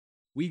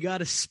We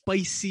got a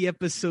spicy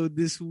episode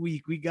this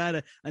week. We got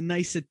a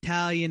nice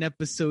Italian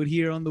episode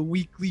here on the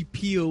Weekly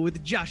Peel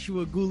with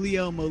Joshua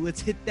Guglielmo.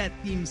 Let's hit that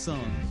theme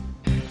song.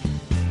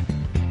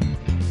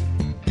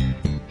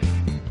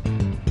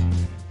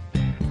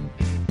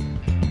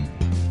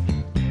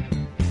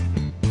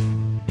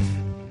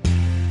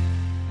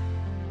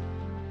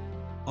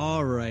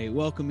 All right,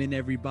 welcome in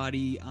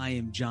everybody. I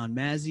am John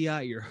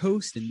Mazziot, your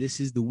host, and this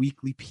is the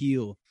Weekly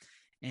Peel.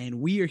 And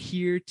we are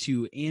here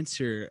to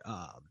answer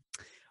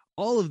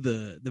all of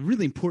the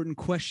really important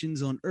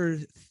questions on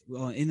Earth,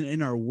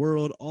 in our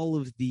world, all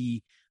of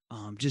the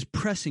just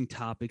pressing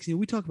topics. You know,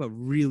 we talk about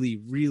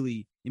really,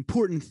 really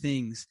important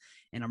things,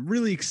 and I'm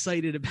really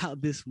excited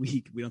about this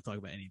week. We don't talk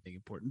about anything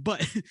important,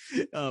 but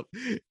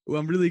well,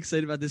 I'm really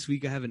excited about this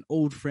week. I have an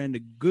old friend, a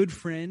good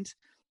friend.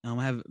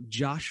 I have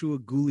Joshua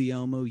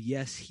Guglielmo.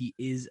 Yes, he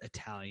is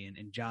Italian.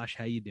 And Josh,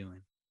 how you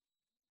doing?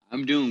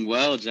 I'm doing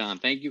well, John.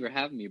 Thank you for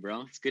having me,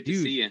 bro. It's good to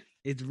see you.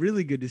 It's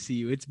really good to see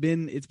you. It's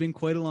been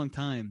quite a long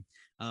time.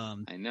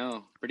 I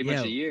know, pretty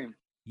much a year.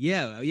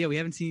 Yeah. We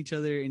haven't seen each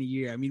other in a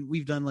year. I mean,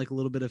 we've done like a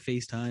little bit of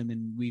FaceTime,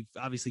 and we've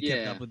obviously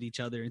kept up with each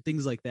other and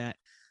things like that.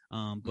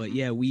 But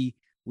yeah, we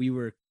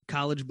were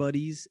college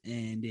buddies,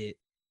 and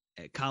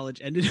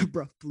college ended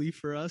abruptly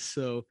for us.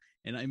 So,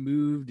 and I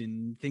moved,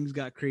 and things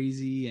got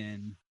crazy,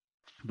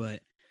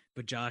 but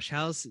Josh,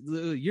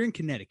 you're in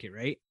Connecticut,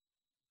 right?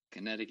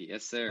 Connecticut,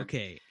 yes, sir.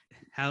 Okay,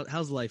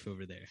 how's life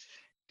over there?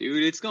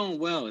 Dude, it's going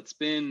well. It's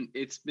been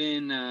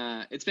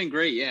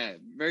great. Yeah,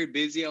 very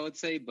busy, I would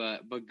say,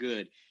 but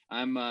good.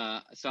 I'm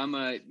a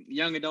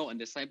young adult and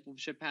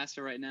discipleship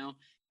pastor right now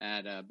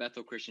at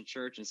Bethel Christian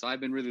Church, and so I've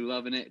been really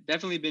loving it.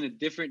 Definitely been a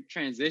different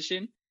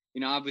transition.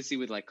 You know, obviously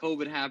with like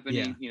COVID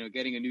happening, you know,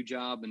 getting a new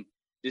job and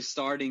just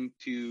starting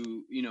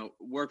to, you know,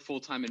 work full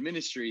time in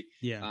ministry.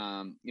 You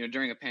know,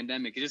 during a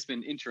pandemic, it's just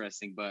been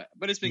interesting, but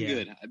it's been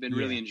good. I've been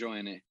really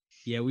enjoying it.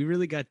 Yeah, we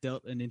really got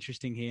dealt an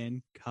interesting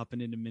hand hopping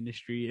into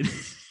ministry.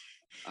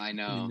 I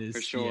know, for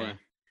sure.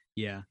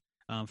 Yeah.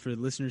 For the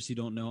listeners who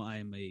don't know, I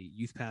am a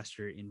youth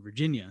pastor in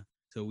Virginia.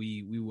 So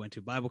we went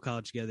to Bible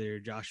college together,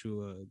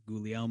 Joshua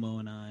Guglielmo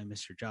and I,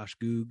 Mr. Josh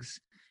Googs,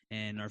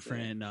 and our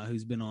friend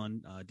who's been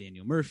on,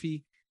 Daniel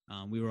Murphy.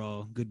 We were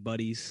all good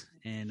buddies.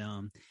 And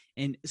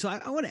so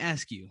I want to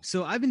ask you.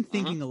 So I've been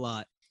thinking a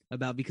lot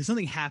about, because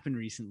something happened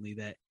recently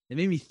that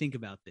made me think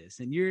about this.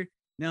 And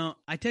now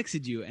I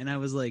texted you and I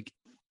was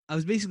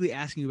basically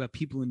asking you about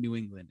people in New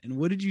England. And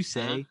what did you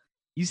say?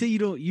 You say you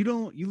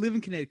live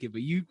in Connecticut,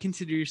 but you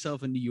consider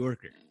yourself a New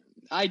Yorker.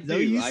 I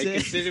do. I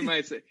consider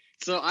myself.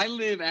 So I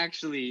live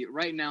actually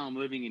right now. I'm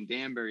living in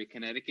Danbury,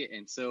 Connecticut.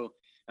 And so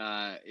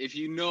if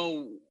you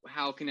know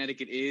how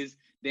Connecticut is,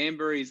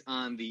 Danbury's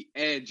on the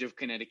edge of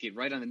Connecticut,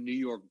 right on the New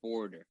York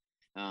border.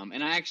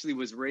 And I actually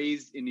was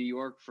raised in New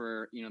York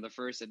for, you know, the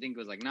first, I think it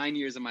was like 9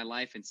 years of my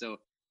life. And so,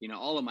 you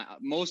know,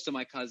 most of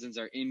my cousins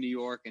are in New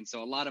York. And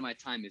so a lot of my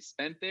time is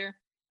spent there.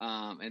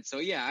 And so,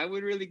 yeah, I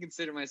would really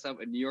consider myself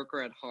a New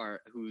Yorker at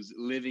heart who's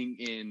living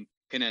in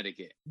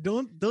Connecticut.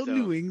 Don't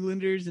New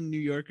Englanders and New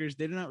Yorkers,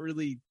 they don't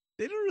really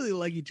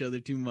like each other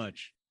too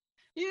much.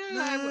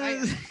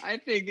 Yeah, I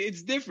think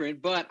it's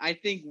different, but I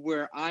think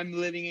where I'm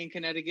living in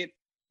Connecticut,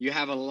 you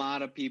have a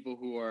lot of people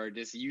who are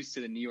just used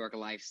to the New York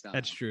lifestyle.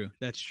 That's true.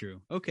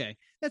 Okay,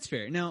 that's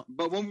fair. Now,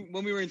 but when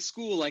we were in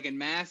school, like in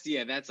Mass,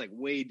 that's like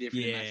way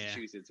different in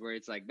Massachusetts, where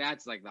it's like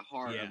that's like the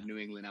heart of New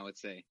England, I would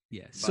say.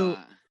 Yeah. So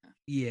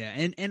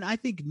and I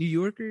think New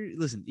Yorkers,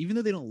 listen, even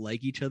though they don't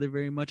like each other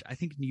very much, I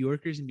think New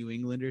Yorkers and New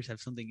Englanders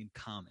have something in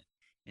common,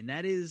 and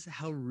that is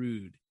how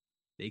rude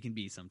they can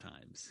be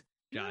sometimes.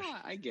 Josh, yeah,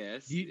 I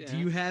guess. Do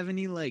you have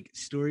any like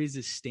stories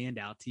that stand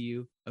out to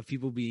you of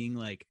people being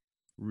like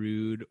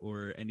rude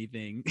or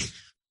anything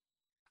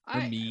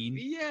or mean?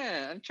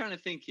 Yeah, I'm trying to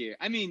think here.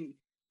 I mean,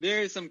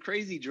 there are some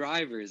crazy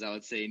drivers, I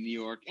would say, in New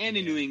York and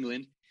in New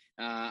England.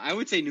 I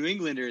would say New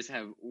Englanders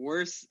are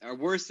worse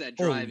at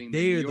driving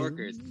than New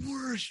Yorkers. The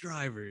worst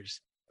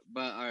drivers.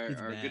 But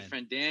our good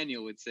friend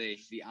Daniel would say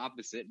the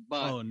opposite.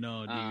 But oh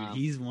no, dude,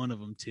 he's one of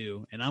them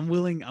too, and I'm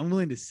willing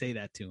to say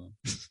that to him.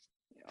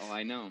 Oh,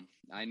 I know.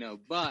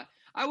 But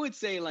I would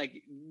say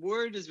like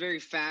we're just very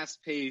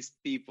fast-paced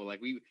people.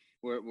 Like we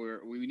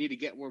need to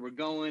get where we're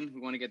going.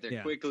 We want to get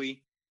there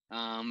quickly.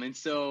 And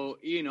so,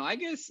 you know, I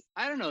guess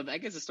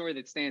a story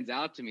that stands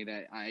out to me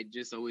that I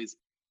just always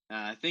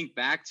think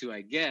back to,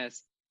 I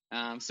guess.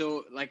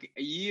 So like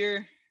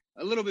a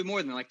little bit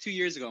more than like 2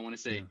 years ago, I want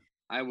to say,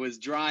 I was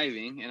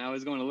driving and I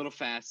was going a little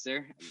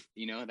faster,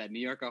 you know, that New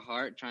Yorker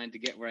heart, trying to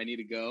get where I need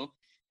to go.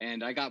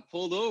 And I got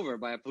pulled over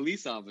by a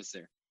police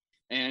officer.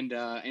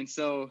 And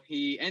so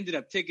he ended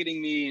up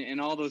ticketing me and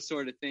all those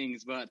sort of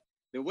things. But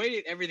the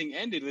way everything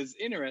ended was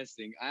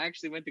interesting. I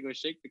actually went to go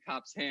shake the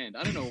cop's hand.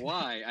 I don't know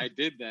why I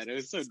did that. It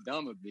was so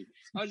dumb of me.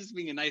 I was just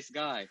being a nice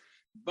guy.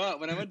 But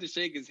when I went to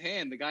shake his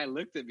hand, the guy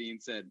looked at me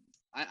and said,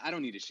 I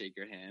don't need to shake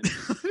your hand.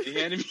 He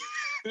handed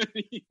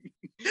me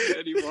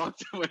and he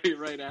walked away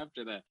right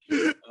after that.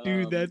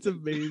 Dude, that's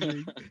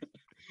amazing.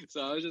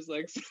 So I was just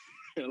like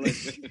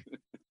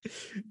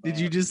Did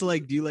you just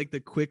like do like the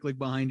quick like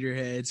behind your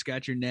head,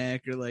 scratch your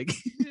neck, or like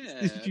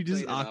did you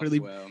just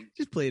awkwardly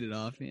just played it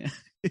off? Yeah.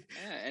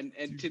 Yeah,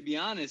 and to be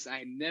honest,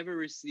 I never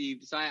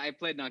received. So I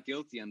pled not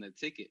guilty on the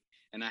ticket,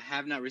 and I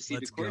have not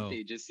received a court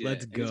date just yet.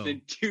 Let's go. It's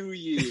been 2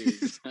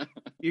 years.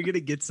 You're gonna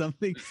get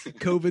something.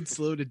 COVID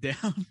slowed it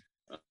down.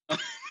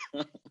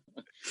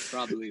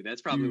 Probably.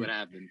 That's probably what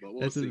happened. But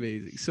we'll see.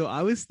 Amazing. So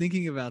I was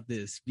thinking about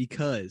this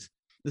because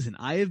listen,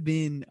 I have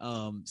been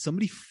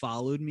somebody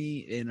followed me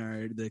in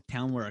the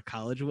town where our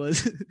college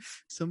was.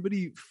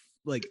 Somebody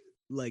like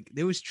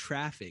there was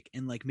traffic,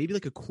 and like maybe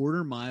like a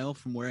quarter mile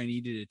from where I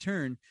needed to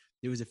turn,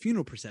 there was a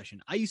funeral procession.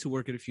 I used to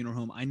work at a funeral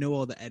home. I know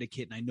all the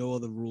etiquette and I know all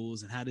the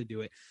rules and how to do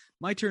it.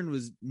 My turn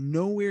was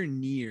nowhere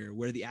near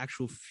where the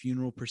actual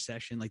funeral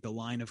procession, like the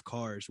line of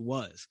cars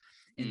was.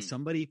 And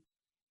somebody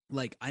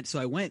like, so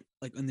I went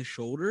like on the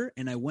shoulder,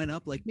 and I went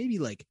up like maybe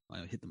like, I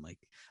hit the mic,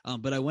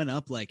 but I went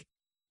up like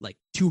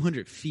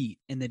 200 feet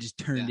and then just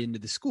turned into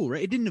the school,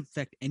 right? It didn't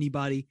affect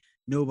anybody.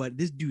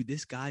 Nobody.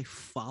 This guy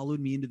followed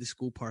me into the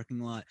school parking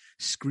lot,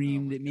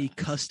 screamed at me,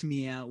 cussed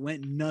me out,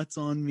 went nuts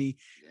on me.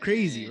 Dang.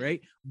 Crazy,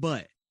 right?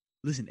 But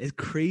listen, as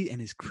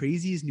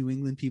crazy as New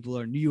England people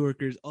are, New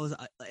Yorkers, all this,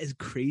 as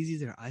crazy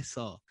as I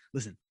saw.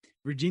 Listen,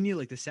 Virginia,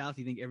 like the South,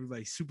 you think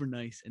everybody's super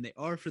nice, and they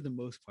are for the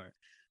most part.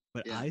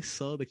 But I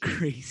saw the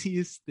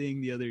craziest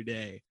thing the other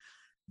day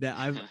that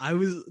I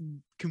was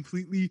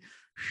completely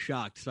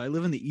shocked. So I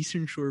live on the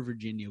eastern shore of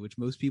Virginia, which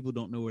most people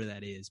don't know where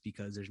that is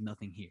because there's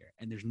nothing here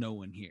and there's no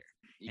one here.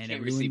 You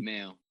can't receive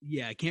mail.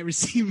 Yeah, I can't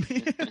receive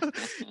mail.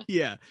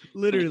 Yeah,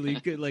 literally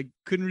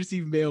couldn't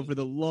receive mail for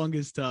the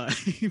longest time.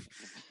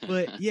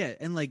 But yeah,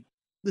 and like,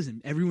 listen,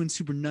 everyone's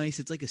super nice.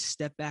 It's like a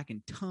step back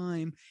in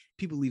time.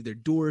 People leave their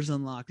doors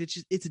unlocked.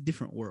 It's a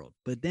different world.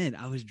 But then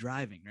I was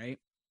driving, right?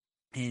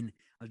 And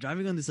I was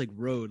driving on this like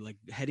road, like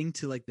heading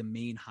to like the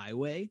main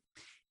highway.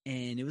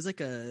 And it was like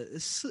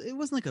it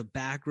wasn't like a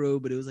back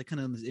road, but it was like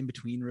kind of in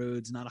between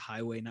roads, not a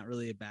highway, not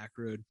really a back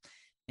road.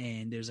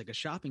 And there's like a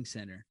shopping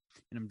center,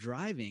 and I'm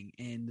driving,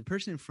 and the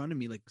person in front of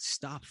me like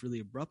stops really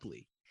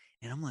abruptly.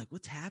 And I'm like,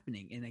 what's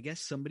happening? And I guess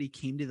somebody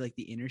came to like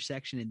the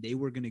intersection, and they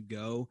were going to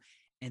go,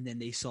 and then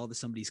they saw that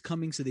somebody's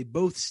coming. So they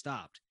both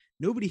stopped.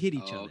 Nobody hit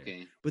each other.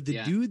 Okay. But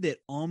the dude that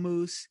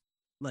almost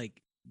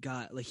like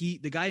got like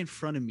the guy in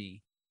front of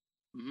me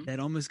that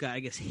almost got,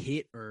 I guess,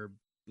 hit or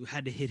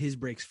had to hit his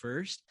brakes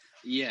first.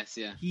 Yes,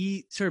 yeah.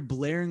 He started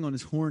blaring on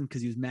his horn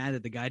because he was mad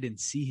that the guy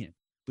didn't see him.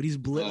 But he's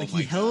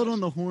he held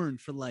on the horn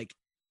for like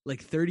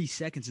 30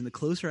 seconds, and the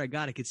closer I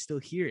got, I could still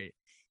hear it.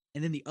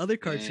 And then the other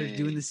car started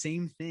doing the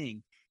same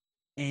thing,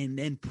 and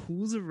then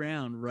pulls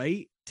around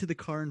right to the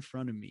car in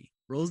front of me,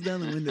 rolls down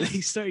the window.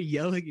 They start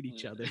yelling at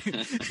each other,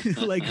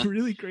 like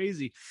really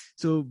crazy.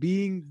 So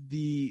being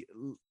the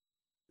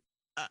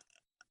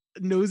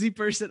nosy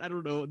person, I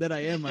don't know, that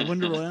I am, I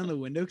wanted to roll down the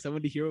window because I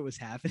wanted to hear what was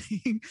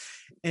happening.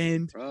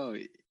 And bro,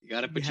 you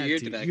gotta put your ear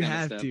to that. You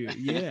have to,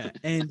 yeah.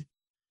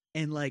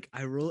 And like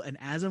I roll, and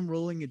as I'm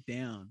rolling it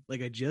down,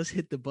 like I just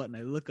hit the button,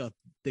 I look up,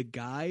 the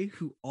guy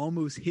who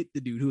almost hit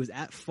the dude who was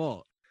at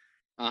fault.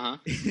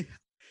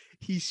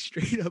 He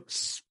straight up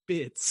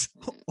spits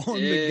on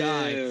the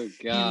guy.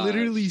 He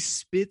literally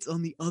spits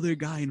on the other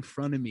guy in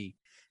front of me,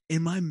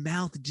 and my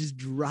mouth just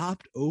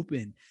dropped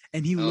open.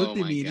 And he looked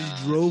at me and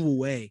just drove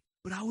away.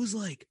 But I was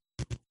like,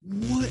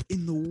 what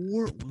in the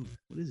world?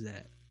 What is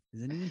that?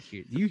 Does anyone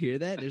hear? Do you hear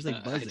that? There's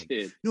like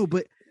buzzing. No,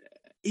 but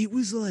it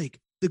was like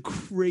the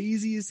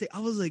craziest thing.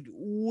 I was like,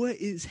 what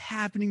is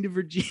happening to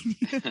Virginia?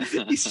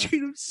 He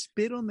straight up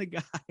spit on the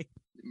guy.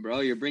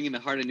 Bro, you're bringing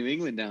the heart of New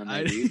England down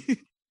there, dude.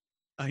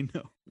 I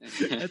know.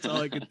 That's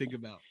all I could think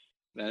about.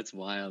 That's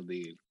wild,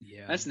 dude.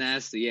 Yeah. That's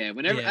nasty. Yeah.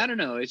 Whenever, I don't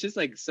know. It's just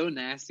like so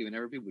nasty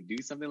whenever people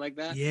do something like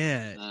that.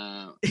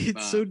 Yeah.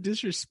 It's so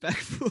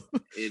disrespectful.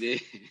 It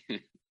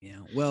is. Yeah.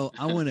 Well,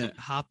 I want to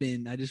hop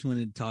in. I just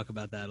wanted to talk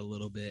about that a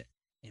little bit.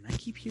 And I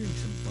keep hearing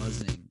some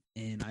buzzing,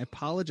 and I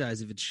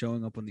apologize if it's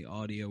showing up on the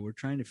audio.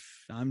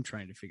 I'm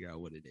trying to figure out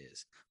what it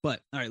is.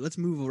 But all right, let's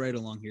move right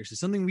along here. So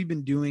something we've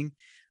been doing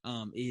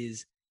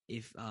is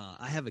if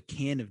I have a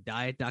can of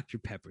Diet Dr.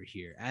 Pepper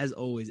here, as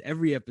always,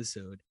 every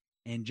episode.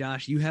 And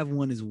Josh, you have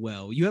one as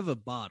well. You have a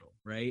bottle,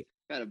 right?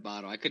 Got a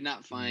bottle. I could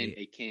not find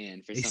a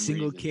can for a some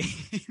single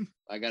reason. Can.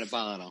 I got a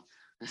bottle.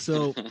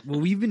 So what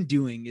we've been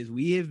doing is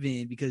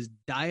because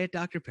Diet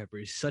Dr. Pepper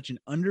is such an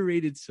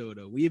underrated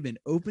soda, we have been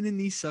opening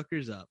these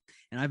suckers up,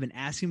 and I've been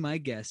asking my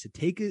guests to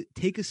take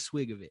a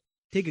swig of it,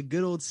 take a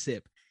good old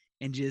sip,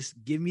 and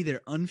just give me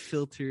their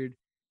unfiltered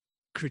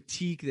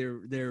critique,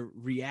 their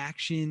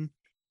reaction,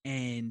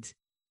 and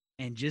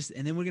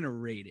then we're gonna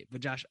rate it.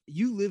 But Josh,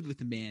 you lived with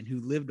a man who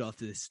lived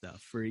off of this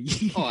stuff for a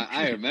year. Oh,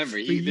 I remember.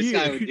 This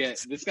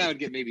guy would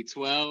get maybe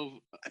 12.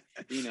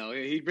 You know,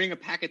 he'd bring a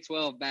pack of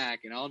 12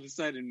 back, and all of a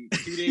sudden,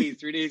 3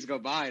 days go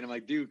by, and I'm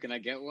like, dude, can I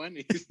get one?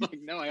 He's like,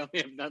 no, I only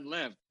have none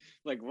left.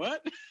 I'm like,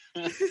 what?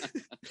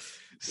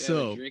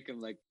 So drink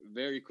them like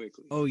very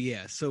quickly. Oh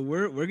yeah. So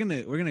we're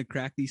gonna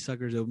crack these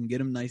suckers open, get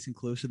them nice and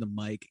close to the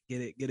mic,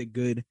 get a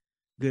good.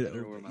 I don't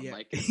know where my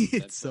mic is.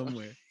 It's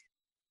somewhere.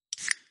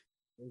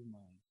 Where's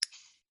mine?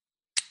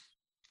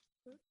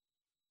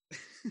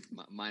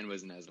 Mine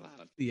wasn't as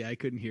loud. Yeah, I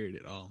couldn't hear it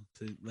at all.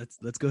 So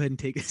let's go ahead and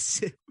take a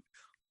sip.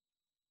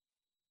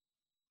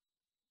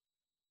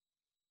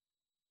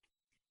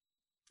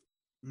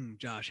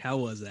 Josh, how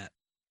was that?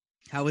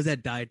 How was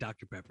that Diet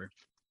Dr. Pepper?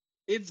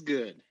 It's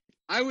good.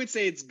 I would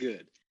say it's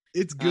good.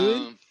 It's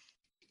good?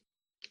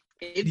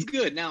 It's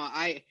good. Now,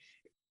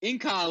 in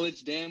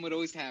college, Dan would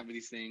always have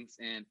these things,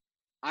 and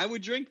I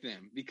would drink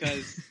them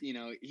because,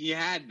 he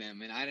had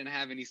them, and I didn't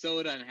have any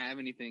soda. I didn't have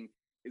anything,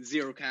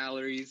 0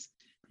 calories.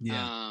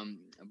 Yeah.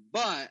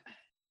 But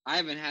I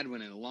haven't had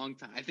one in a long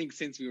time. I think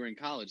since we were in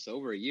college, so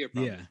over a year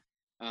probably.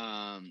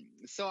 Yeah.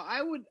 So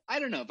I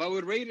don't know. If I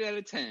would rate it out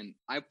of 10,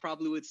 I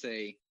probably would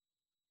say,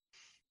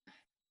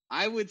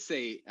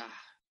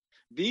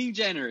 being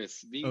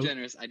generous,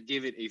 I'd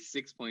give it a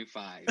 6.5.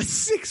 A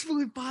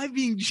 6.5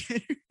 being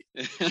generous?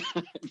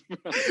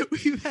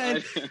 We've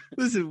had,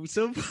 listen,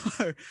 so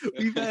far,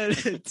 we've had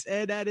a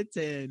 10 out of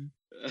 10.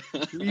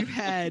 We've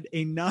had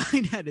a 9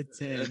 out of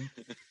 10.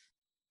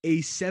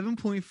 A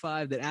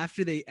 7.5 that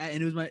after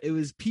it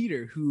was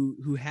Peter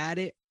who had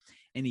it,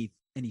 and he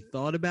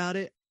thought about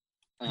it,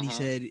 and he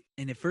said,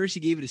 and at first he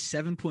gave it a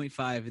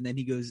 7.5, and then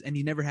he goes, and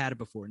he never had it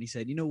before, and he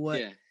said, you know what?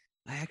 Yeah.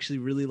 I actually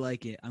really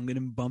like it. I'm going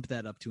to bump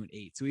that up to an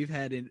 8. So we've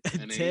had a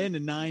 10, a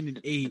 9, an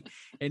 8,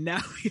 and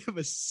now we have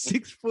a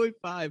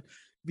 6.5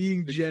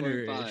 being 6.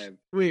 Generous.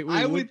 Wait,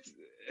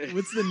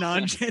 what's the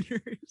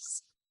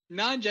non-generous?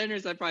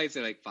 Non-generous, I'd probably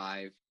say like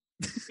 5.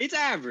 It's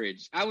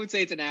average. I would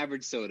say it's an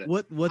average soda.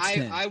 What's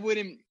 10? I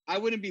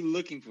wouldn't be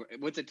looking for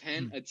what's a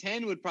 10? A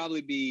 10 would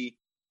probably be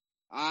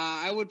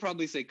I would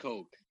probably say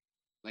Coke.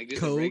 Like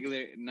just Coke? A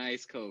regular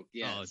nice Coke.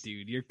 Yes. Oh,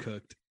 dude, you're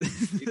cooked.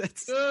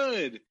 That's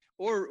good.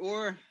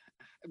 Or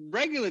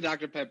regular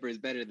Dr. Pepper is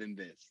better than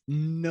this.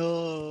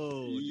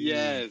 No. Dude.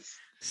 Yes.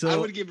 So I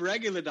would give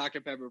regular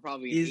Dr. Pepper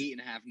probably an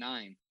 8.5,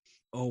 9.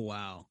 Oh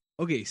wow.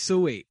 Okay, so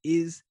wait,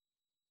 is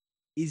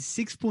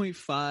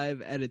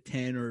 6.5 out of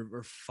 10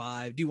 or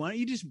 5? Why don't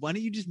you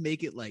just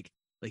make it like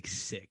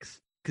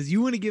 6? Because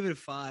you want to give it a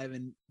 5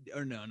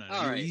 or no.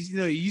 All right.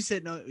 You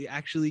said no.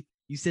 Actually,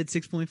 you said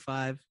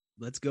 6.5.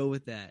 Let's go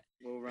with that.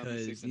 We'll run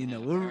with 6.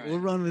 We'll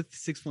run with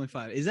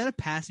 6.5. Is that a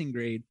passing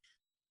grade?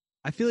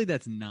 I feel like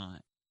that's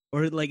not.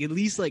 Or like at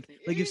least like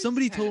if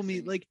somebody told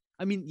me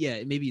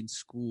maybe in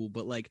school,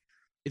 but like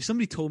if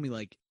somebody told me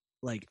like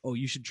oh,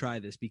 you should try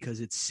this because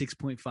it's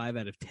 6.5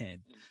 out of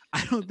 10,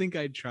 I don't think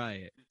I'd try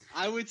it.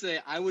 I would say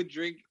I would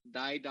drink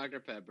Diet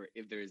Dr. Pepper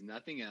if there is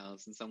nothing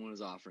else and someone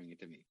was offering it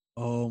to me.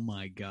 Oh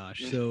my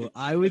gosh. So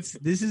I would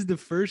this is the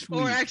first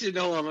week. Or actually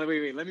no,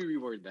 wait, let me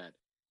reword that.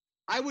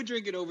 I would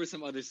drink it over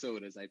some other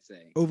sodas, I'd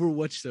say. Over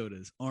which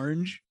sodas?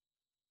 Orange?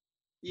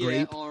 Yeah,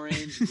 grape?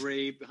 Orange,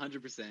 grape,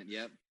 100%,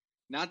 yep.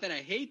 Not that I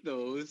hate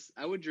those.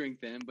 I would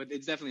drink them, but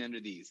it's definitely under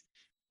these.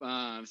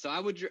 So I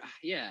would,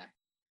 yeah.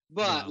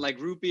 But like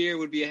root beer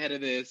would be ahead of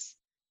this.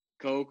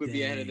 Coke would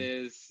be ahead of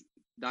this.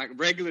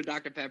 Regular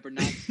Dr. Pepper,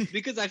 not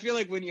because I feel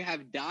like when you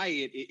have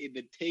diet,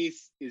 the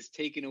taste is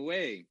taken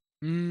away.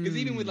 Because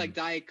even with like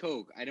Diet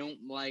Coke,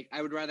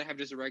 I would rather have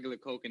just a regular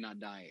Coke and not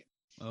diet.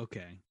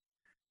 Okay,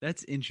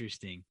 that's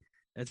interesting.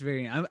 That's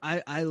very.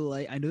 I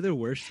know they're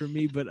worse for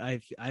me, but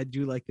I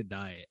do like the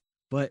diet.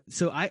 But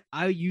so I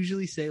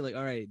usually say like,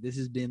 all right, this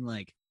has been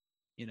like,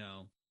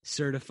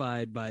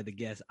 certified by the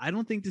guest. I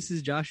don't think this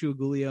is Joshua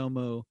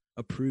Guglielmo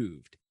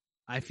approved.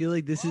 I feel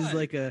like this is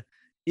like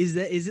is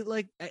it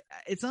like,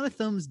 it's not a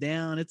thumbs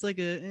down. It's like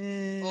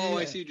a, Oh,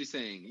 I see what you're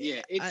saying.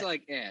 Yeah. It's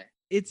like,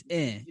 It's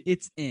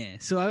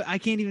So I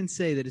can't even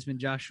say that it's been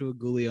Joshua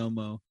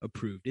Guglielmo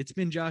approved. It's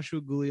been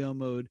Joshua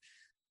Guglielmo'd.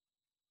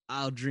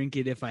 I'll drink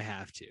it if I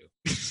have to.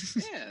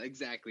 Yeah,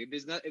 exactly.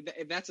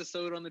 If that's a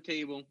soda on the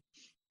table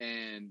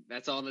and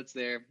that's all that's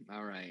there,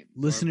 all right.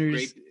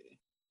 Listeners,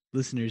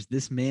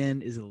 this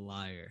man is a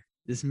liar.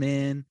 This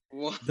man,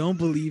 don't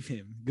believe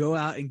him. Go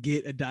out and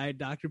get a Diet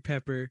Dr.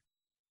 Pepper.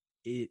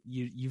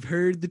 You've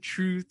heard the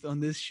truth on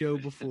this show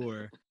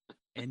before,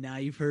 and now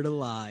you've heard a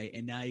lie,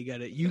 and now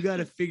you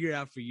gotta figure it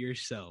out for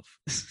yourself.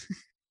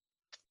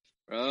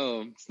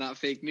 Bro, it's not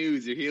fake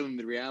news. You're healing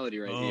the reality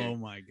right here. Oh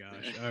my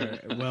gosh. All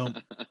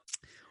right.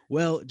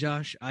 Well,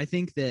 Josh, I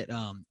think that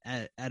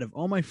out of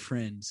all my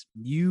friends,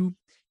 you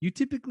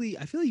typically,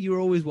 I feel like you're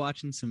always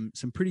watching some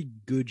pretty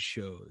good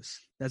shows.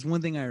 That's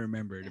one thing I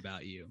remembered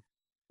about you.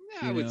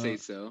 Yeah, I would say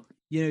so.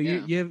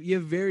 You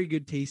have very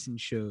good taste in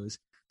shows.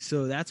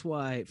 So that's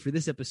why for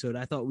this episode,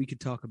 I thought we could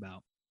talk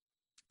about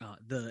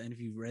and if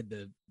you've read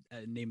the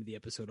name of the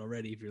episode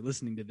already, if you're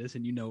listening to this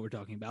and you know what we're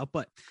talking about,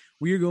 but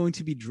we are going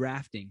to be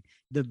drafting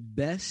the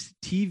best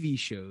TV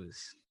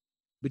shows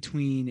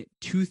between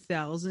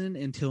 2000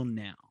 until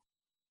now.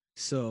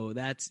 So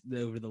that's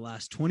over the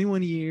last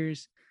 21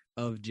 years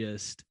of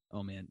just,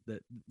 oh man,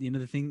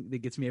 the thing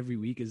that gets me every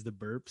week is the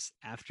burps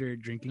after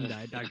drinking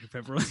Diet Dr.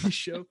 Pepper on the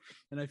show,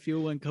 and I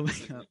feel one coming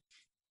up.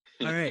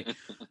 All right.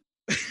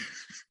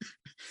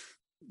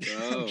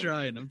 I'm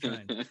trying.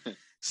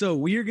 So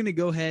we are going to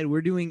go ahead.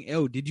 We're doing,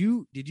 did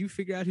you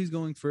figure out who's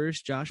going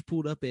first? Josh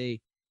pulled up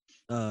a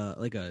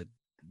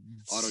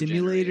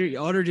simulator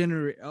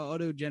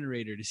auto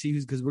generator to see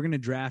who's, because we're gonna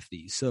draft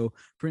these. So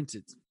for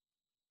instance,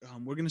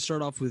 we're gonna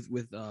start off with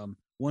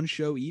one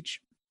show each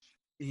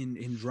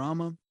in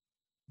drama,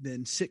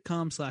 then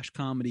sitcom /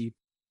 comedy,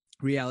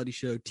 reality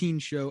show, teen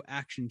show,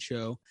 action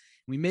show.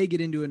 We may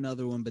get into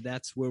another one, but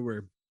that's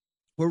where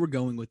we're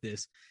going with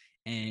this.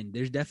 And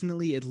there's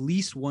definitely at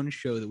least one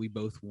show that we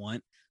both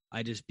want.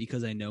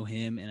 Because I know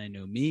him and I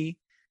know me.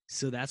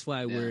 So that's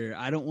why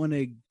I don't want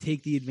to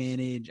take the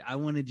advantage. I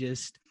want to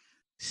just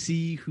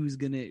see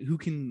who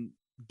can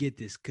get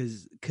this.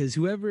 Cause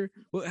the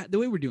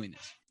way we're doing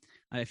this,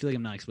 I feel like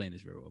I'm not explaining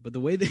this very well, but the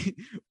way that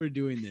we're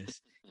doing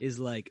this is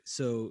like,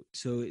 so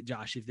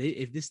Josh,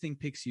 if this thing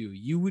picks you,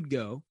 you would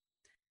go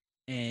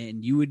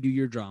and you would do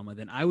your drama.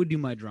 Then I would do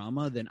my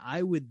drama. Then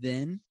I would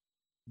then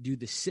do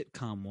the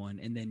sitcom one.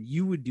 And then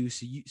you would do,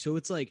 so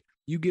it's like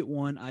you get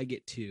one, I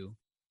get two,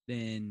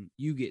 then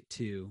you get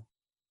two.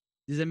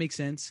 Does that make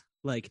sense?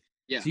 Like,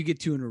 so you get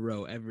two in a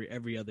row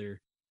every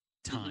other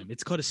time.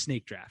 It's called a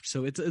snake draft.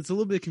 So it's a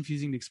little bit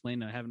confusing to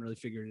explain. I haven't really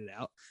figured it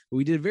out. But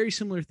we did a very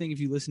similar thing if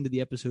you listen to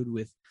the episode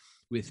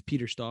with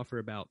Peter Stauffer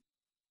about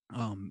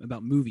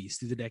movies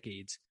through the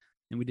decades.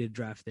 And we did a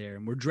draft there.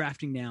 And we're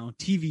drafting now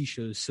TV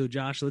shows. So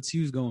Josh, let's see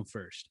who's going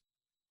first.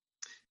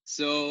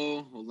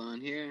 So hold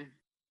on here.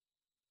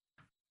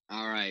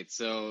 All right.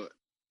 So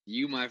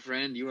you, my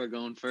friend, you are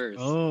going first.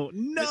 Oh,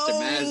 no.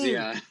 Mr.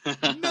 Mazia.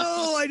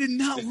 No, I did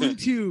not want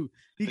to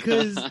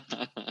because of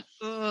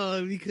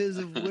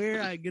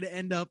where I'm going to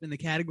end up in the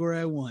category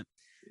I want.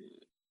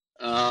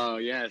 Oh,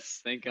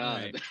 yes. Thank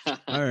God.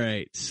 All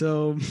right.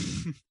 So,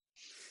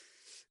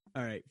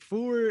 all right.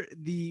 For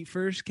the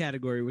first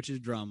category, which is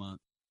drama,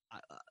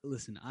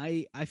 listen,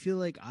 I feel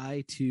like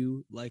I,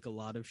 too, like a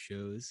lot of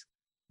shows.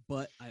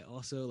 But I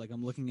also, like,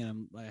 I'm looking at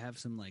I have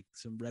some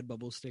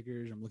Redbubble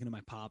stickers. I'm looking at my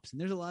pops, and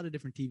there's a lot of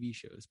different TV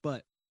shows.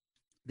 But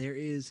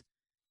there's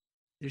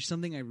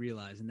something I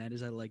realize, and that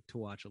is I like to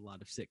watch a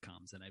lot of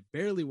sitcoms, and I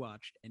barely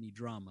watched any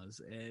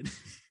dramas. And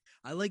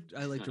I like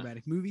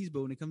dramatic movies,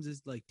 but when it comes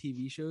to like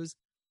TV shows,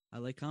 I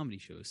like comedy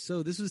shows.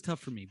 So this was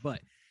tough for me.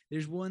 But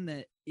there's one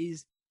that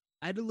is,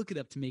 I had to look it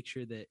up to make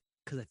sure that,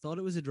 because I thought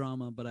it was a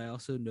drama, but I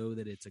also know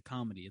that it's a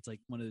comedy. It's like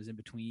one of those in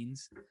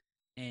betweens.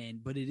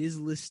 But it is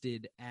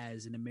listed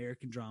as an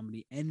American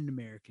dramedy and an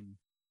American.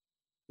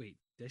 Wait,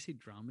 did I say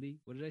dramedy?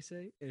 What did I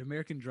say? An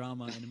American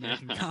drama and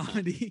American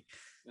comedy.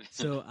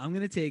 So I'm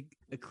gonna take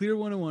a clear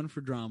 101 for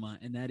drama,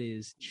 and that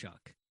is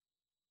Chuck.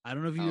 I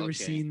don't know if you've ever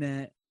seen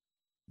that,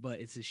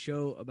 but it's a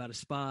show about a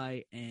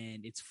spy,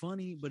 and it's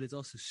funny, but it's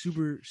also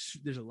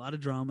there's a lot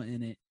of drama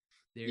in it.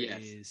 There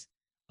is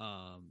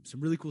some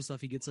really cool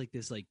stuff. He gets like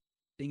this thing.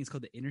 It's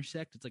called the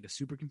Intersect. It's like a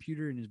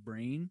supercomputer in his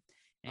brain.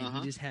 And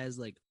he just has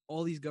like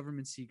all these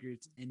government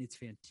secrets, and it's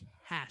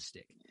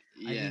fantastic.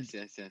 Yes.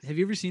 Have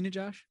you ever seen it,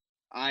 Josh?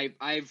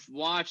 I've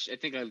watched, I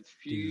think, a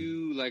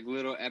few like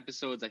little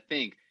episodes, I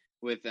think,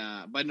 with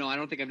but no, I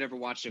don't think I've ever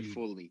watched it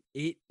fully.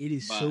 It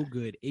is so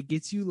good. It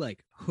gets you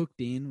like hooked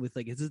in with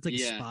like it's like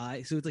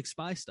spy, so it's like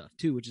spy stuff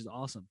too, which is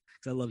awesome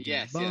because I love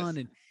James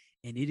Bond,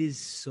 and it is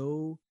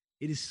so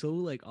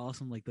like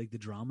awesome, like the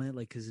drama,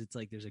 like because it's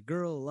like there's a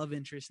girl, a love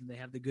interest, and they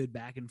have the good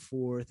back and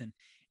forth, and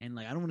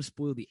like I don't want to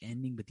spoil the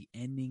ending, but the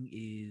ending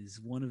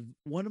is one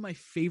of my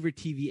favorite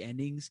TV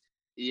endings.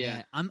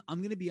 Yeah, I'm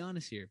gonna be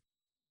honest here.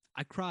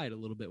 I cried a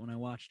little bit when I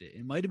watched it.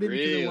 It might have been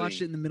because I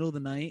watched it in the middle of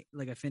the night.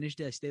 Like I finished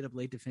it, I stayed up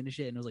late to finish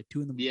it, and it was like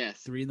 3 in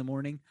the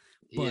morning.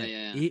 But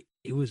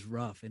it was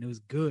rough and it was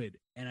good.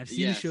 And I've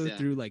seen the show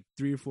through like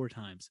 3 or 4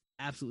 times.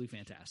 Absolutely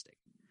fantastic.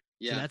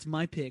 Yeah, so that's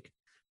my pick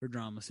for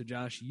drama. So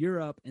Josh, you're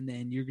up, and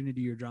then you're gonna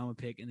do your drama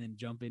pick, and then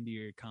jump into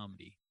your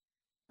comedy.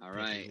 All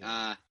right.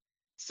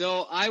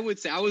 So I would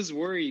say I was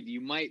worried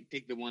you might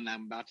pick the one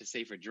I'm about to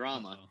say for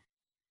drama.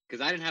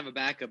 Because I didn't have a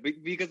backup.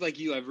 Because like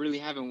you, I really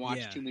haven't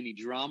watched too many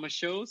drama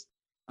shows.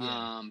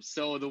 Yeah.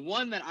 So the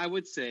one that I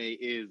would say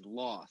is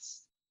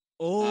Lost.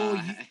 Oh,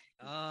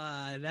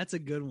 that's a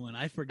good one.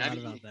 I forgot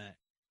about that.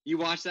 You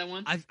watched that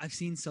one? I've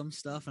seen some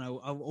stuff, and I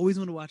always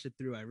want to watch it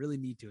through. I really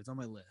need to. It's on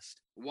my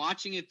list.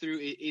 Watching it through,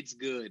 it's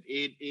good.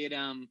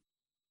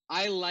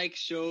 I like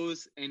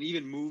shows and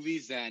even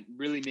movies that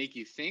really make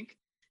you think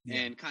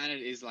and kind of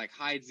is like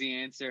hides the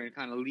answer and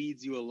kind of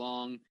leads you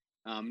along.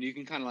 You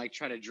can kind of like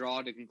try to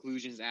draw the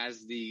conclusions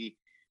as the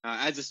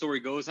story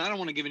goes. I don't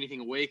want to give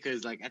anything away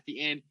because like at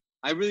the end,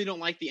 I really don't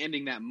like the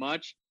ending that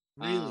much.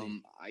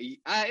 Really?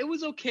 It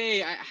was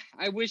okay.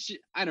 I wish,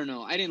 I don't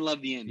know. I didn't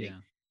love the ending,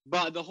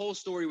 but the whole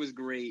story was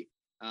great.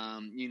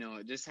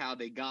 Just how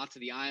they got to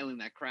the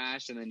island that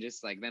crashed, and then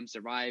just like them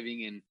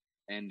surviving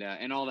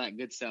and all that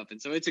good stuff.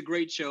 And so it's a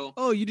great show.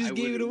 Oh, you just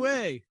gave it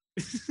away.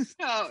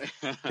 No.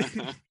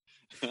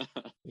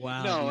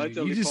 Wow. No,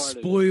 you just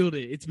spoiled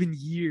it. It's been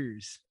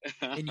years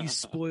and you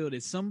spoiled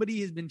it.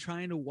 Somebody has been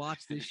trying to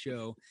watch this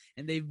show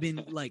and they've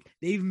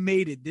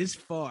made it this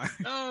far.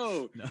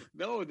 No,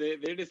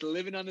 they're just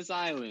living on this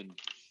island.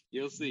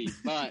 You'll see.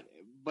 But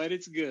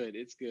it's good.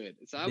 It's good.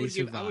 So I would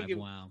give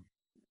wow.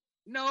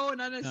 No,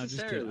 not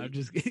necessarily.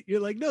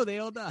 You're like, no, they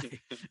all die.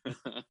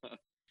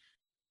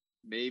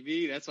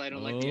 Maybe that's why I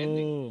don't like the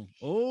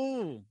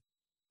ending.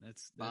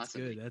 That's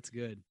Possibly. good. That's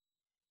good.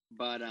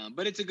 But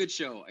it's a good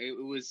show.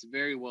 It was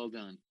very well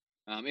done.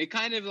 It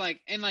kind of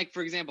like, and like,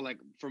 for example, like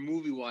for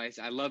movie wise,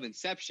 I love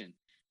Inception.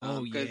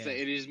 Because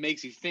it just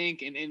makes you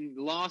think. And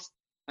Lost,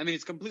 I mean,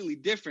 it's completely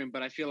different,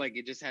 but I feel like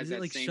it just has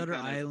that like same Shutter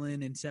kind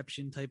Island,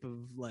 Inception type of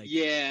like.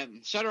 Yeah,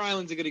 Shutter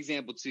Island's a good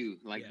example too.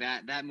 Like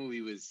that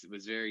movie was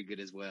very good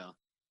as well.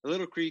 A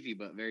little creepy,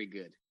 but very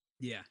good.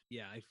 Yeah,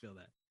 I feel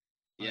that.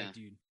 Yeah, all right,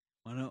 dude.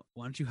 Why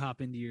don't you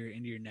hop into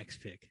your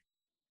next pick?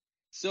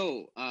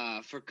 So,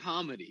 for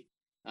comedy,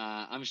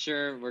 I'm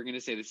sure we're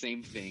gonna say the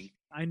same thing.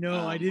 I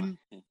know I didn't.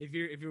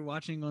 If you're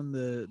watching on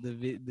the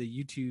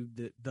YouTube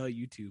the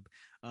YouTube,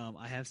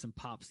 I have some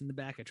pops in the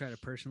back. I try to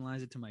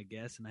personalize it to my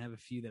guests, and I have a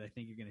few that I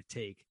think you're gonna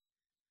take.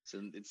 So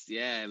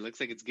it looks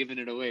like it's giving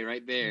it away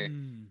right there.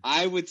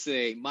 I would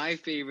say my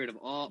favorite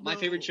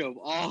show of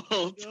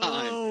all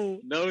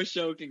time. No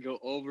show can go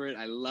over it.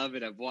 I love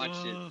it. I've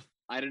watched it.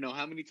 I don't know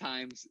how many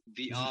times.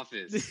 The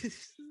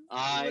Office.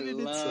 I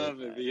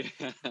love it.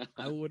 Yeah.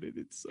 I wanted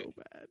it so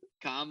bad.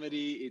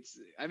 Comedy.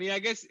 I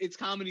guess it's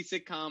comedy,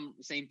 sitcom,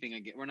 same thing. I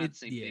get. We're not the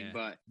same thing,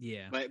 but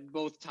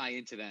both tie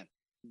into that.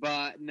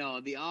 But no,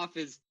 The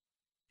Office.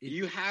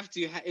 You have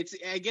to.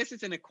 I guess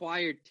it's an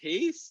acquired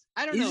taste.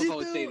 I don't know if I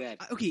would say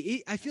that.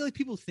 Okay, I feel like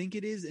people think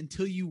it is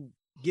until you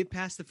get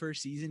past the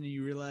first season and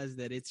you realize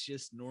that it's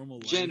just normal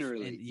life.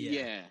 Generally,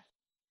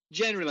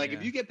 Generally, like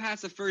if you get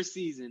past the first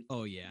season,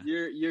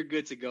 you're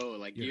good to go.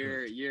 Like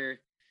you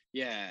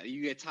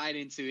get tied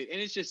into it, and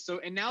it's just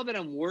so. And now that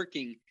I'm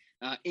working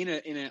in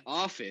an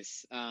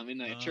office,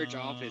 in a church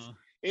office,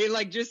 it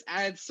like just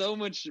adds so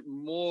much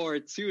more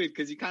to it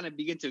because you kind of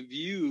begin to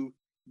view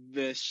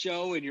the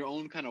show in your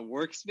own kind of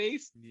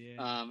workspace.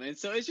 And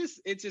so it's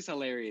just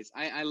hilarious.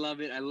 I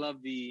love it. I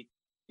love the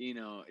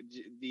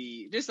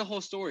just the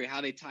whole story,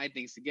 how they tied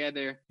things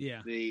together.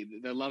 The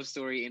love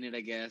story in it, I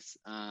guess.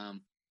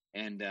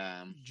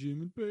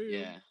 Jim and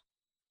Pam.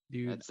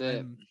 Dude, that's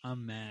it.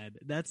 I'm mad.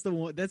 That's the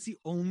one. That's the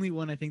only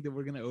one I think that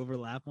we're gonna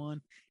overlap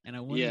on, and I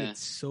wanted it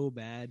so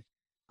bad.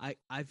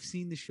 I've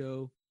seen the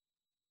show.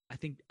 I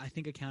think I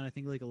counted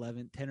like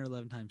 10 or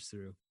 11 times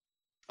through.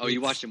 Oh,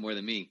 you watched it more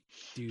than me,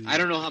 dude. I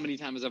don't know how many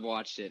times I've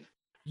watched it.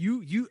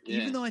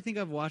 Even though I think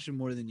I've watched it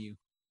more than you,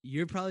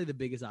 you're probably the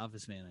biggest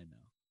Office fan I know.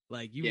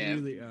 Like you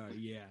really are.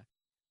 Yeah.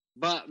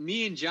 But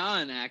me and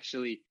John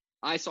actually,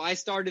 I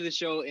started the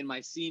show in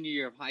my senior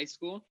year of high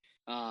school.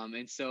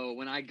 And so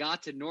when I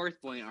got to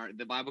North Point,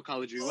 the Bible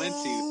college we went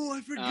to. Oh,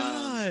 I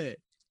forgot.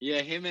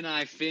 Him and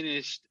I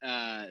finished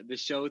the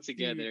show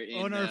together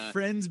on our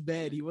friend's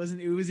bed. It was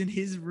in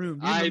his room.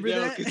 I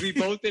know, because we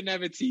both didn't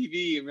have a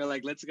TV, and we're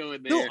like, let's go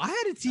in there. No, I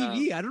had a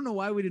TV. I don't know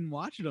why we didn't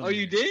watch it on there.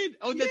 You did?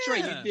 Oh, that's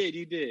right.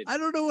 You did. I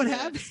don't know what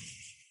happened.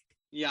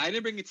 Yeah, I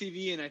didn't bring a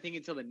TV in, I think,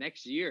 until the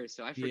next year,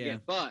 so I forget.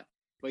 But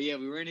yeah,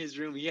 we were in his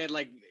room. He had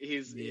like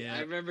his.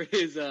 I remember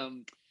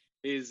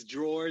his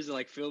drawers are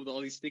like filled with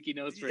all these sticky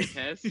notes for a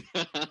test.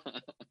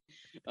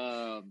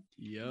 But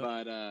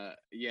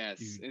yes.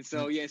 Dude. And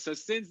so so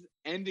since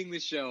ending the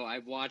show,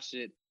 I've watched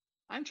it,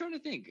 I'm trying to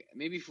think,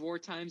 maybe 4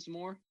 times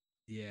more.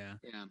 Yeah.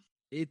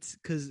 It's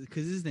because this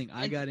is the thing,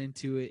 I got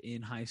into it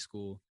in high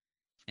school,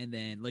 and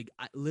then like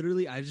I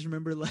just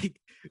remember like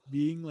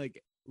being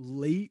like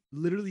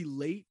literally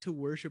late to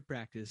worship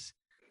practice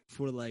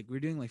for like, we're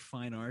doing like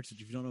fine arts,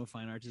 which if you don't know what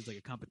fine arts is, like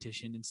a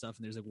competition and stuff,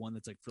 and there's like one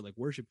that's like for like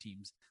worship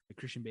teams, like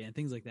Christian band,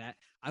 things like that.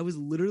 I was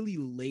literally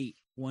late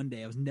one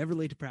day. I was never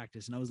late to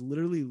practice, and I was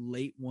literally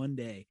late one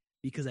day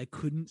because I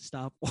couldn't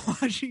stop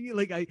watching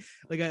it. I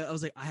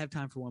was like, I have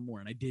time for one more,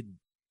 and I didn't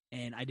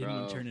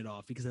want to turn it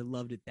off because I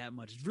loved it that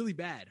much. It's really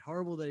bad,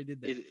 horrible that I did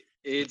that.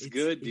 It's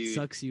good, dude. It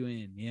sucks you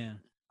in. Yeah,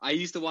 I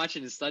used to watch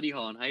it in study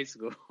hall in high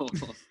school.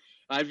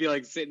 I'd be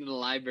like sitting in the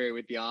library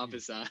with The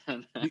Office on.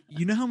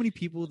 You know how many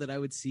people that I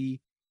would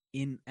see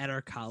at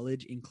our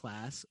college in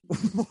class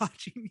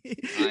watching it?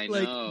 I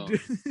know.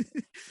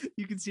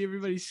 You can see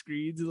everybody's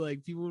screens.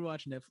 Like people would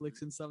watch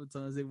Netflix and stuff, and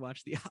sometimes they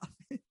watch The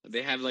Office.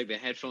 They have like the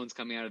headphones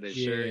coming out of their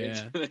shirt.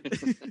 Yeah.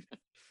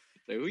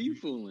 Like, who are you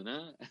fooling,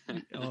 huh?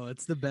 Oh,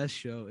 it's the best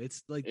show.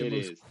 It's like the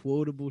most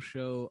quotable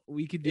show.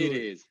 We could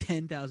do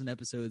 10,000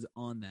 episodes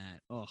on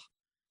that. Oh,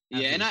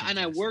 yeah. And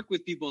I work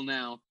with people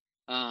now.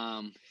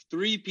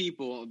 3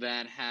 people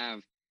that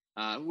have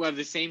who have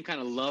the same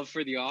kind of love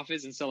for The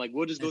Office, and so like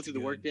we'll just go through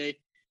the workday,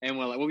 and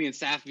we'll be in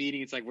staff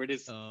meeting. It's like we're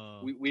just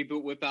we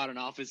whip out an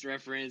Office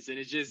reference, and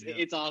it's just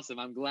it's awesome.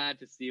 I'm glad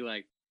to see,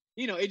 like,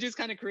 it just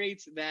kind of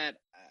creates that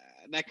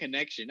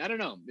connection. I don't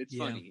know, it's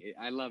funny.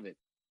 I love it.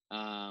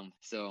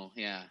 So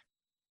yeah,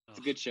 it's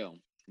a good show.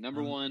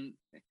 Number one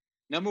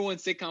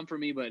sitcom for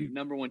me, but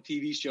number one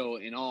TV show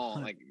in all.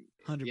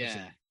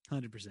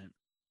 100%.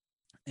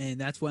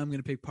 And that's why I'm going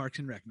to pick Parks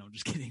and Rec. No, I'm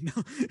just kidding.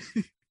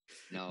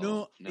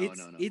 No.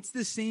 It's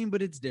the same,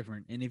 but it's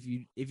different. And if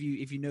you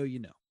know, you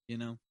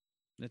know.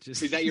 That's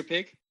just. Is that your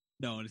pick?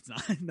 No, it's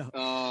not. No.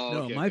 Oh, no.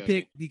 Okay, my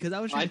pick, because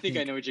I was. I think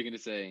I know what you're going to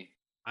say.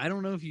 I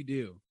don't know if you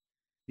do,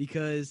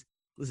 because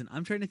listen,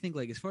 I'm trying to think,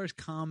 like, as far as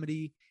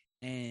comedy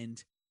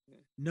and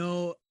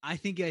No, I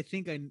think that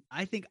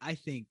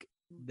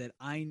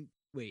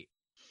wait.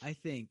 I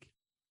think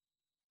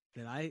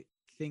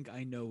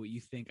I know what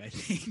you think. I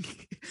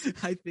think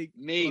I think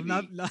maybe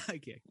well, not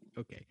okay.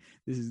 Okay,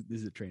 this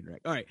is a train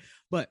wreck. All right,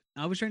 but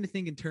I was trying to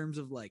think in terms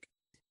of like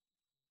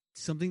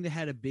something that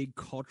had a big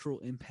cultural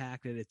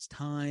impact at its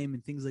time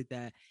and things like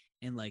that,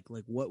 and like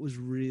what was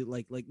really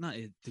like not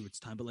through its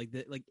time, but like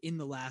like in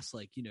the last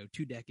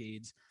 2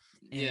 decades,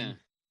 and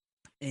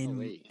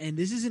and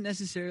this isn't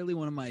necessarily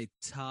one of my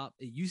top.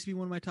 It used to be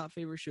one of my top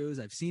favorite shows.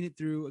 I've seen it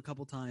through a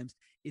couple times.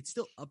 It's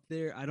still up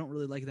there. I don't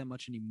really like it that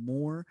much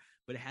anymore,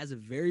 but it has a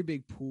very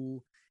big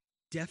pool.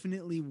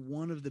 Definitely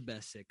one of the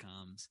best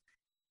sitcoms,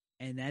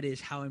 and that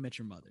is How I Met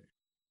Your Mother.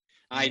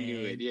 I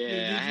knew it.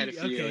 Yeah, I had a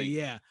feeling. Okay,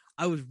 yeah.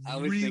 I was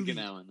thinking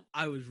that one.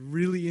 I was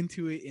really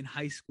into it in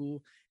high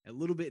school, a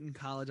little bit in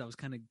college. I was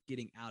kind of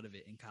getting out of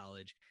it in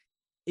college.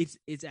 It's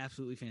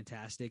absolutely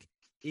fantastic.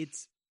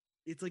 It's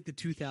like the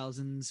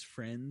 2000's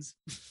Friends.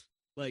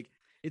 Like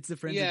it's the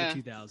Friends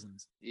of the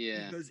 2000's.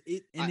 Yeah. Because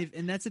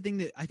and that's the thing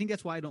that I think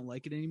that's why I don't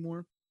like it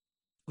anymore,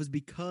 was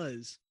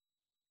because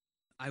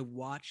I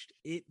watched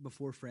it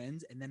before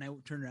Friends, and then I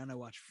turned around and I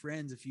watched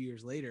Friends a few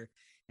years later,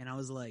 and I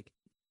was like,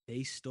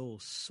 they stole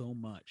so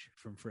much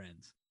from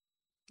Friends.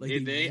 Like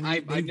did they?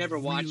 I've never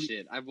watched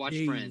it. I've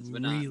watched Friends,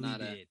 but not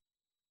did.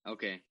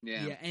 Okay,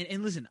 yeah, yeah,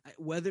 and listen,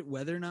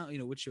 whether or not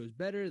which show is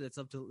better, that's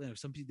up to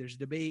some people. There's a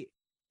debate,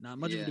 not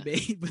much of a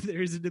debate, but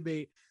there is a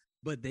debate.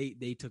 But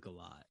they took a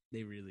lot.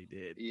 They really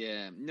did.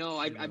 Yeah, no,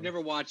 I've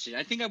never watched it.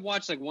 I think I've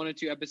watched like 1 or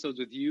 2 episodes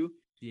with you.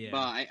 Yeah,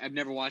 but I've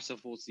never watched the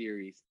full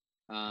series.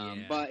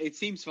 But it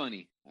seems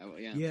funny.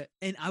 Yeah,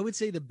 and I would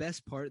say the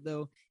best part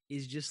though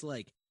is just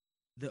like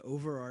the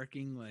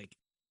overarching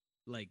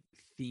like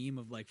theme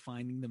of like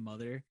finding the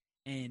mother.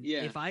 And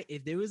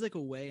if there was like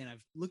a way, and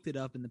I've looked it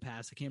up in the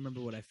past, I can't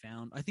remember what I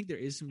found. I think there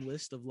is some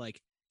list of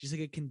like just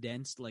like a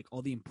condensed like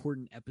all the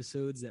important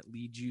episodes that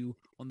lead you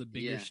on the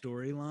bigger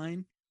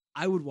storyline.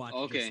 I would watch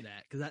just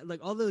that, because like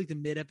all the like the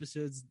mid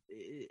episodes,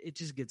 it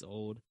just gets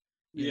old.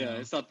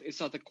 Yeah, it's not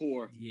the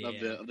core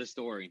of the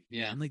story.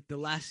 Yeah, and like the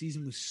last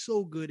season was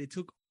so good. It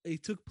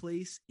took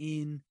place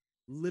in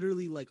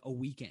literally like a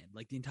weekend.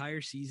 Like the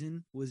entire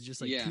season was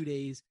just like 2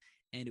 days,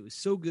 and it was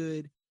so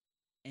good.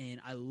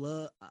 And I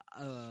love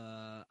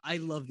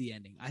the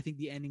ending. I think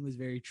the ending was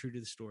very true to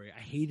the story. I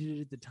hated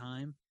it at the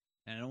time,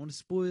 and I don't want to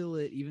spoil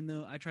it, even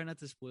though I try not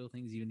to spoil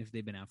things, even if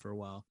they've been out for a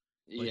while.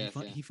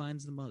 But he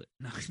finds the mother.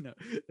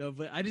 No.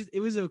 But it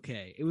was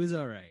okay. It was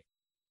all right.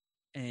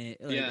 And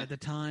at the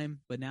time,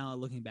 but now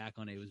looking back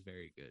on it, it was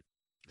very good.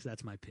 So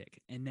that's my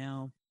pick. And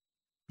now,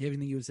 you have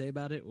anything you would say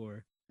about it,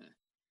 or?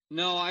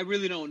 No, I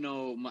really don't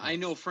know. I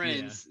know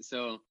Friends,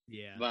 so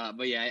yeah.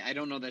 But yeah, I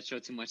don't know that show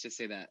too much to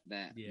say that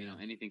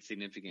anything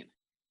significant.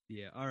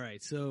 Yeah. All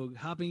right. So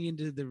hopping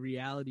into the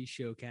reality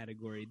show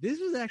category,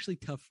 this was actually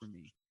tough for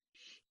me,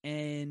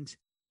 and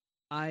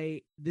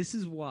this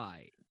is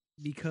why,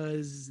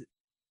 because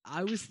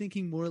I was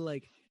thinking more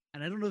like,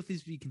 and I don't know if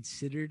this would be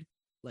considered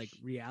like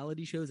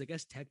reality shows, I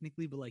guess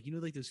technically, but like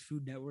like those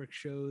Food Network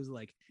shows,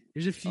 like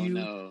there's a few.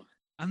 Oh, no.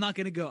 I'm not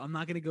gonna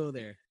go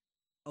there.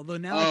 Although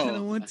now I kind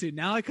of want to.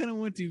 Now I kind of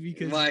want to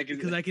because I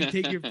can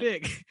take your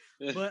pick,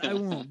 but I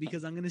won't,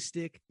 because I'm gonna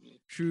stick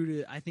true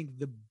to I think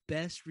the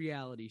best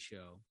reality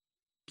show,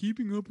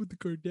 Keeping Up with the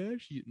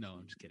Kardashians. No,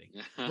 I'm just kidding.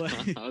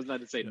 But, I was about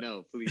to say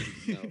no, please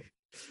no.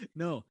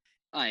 No.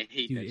 I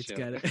hate that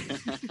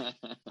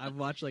show. I've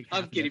watched like.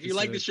 I'm kidding. If you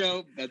like the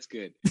show, that's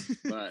good.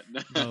 But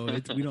no,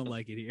 we don't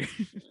like it here.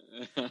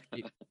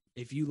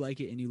 If you like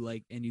it and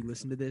you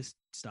listen to this,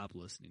 stop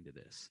listening to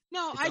this.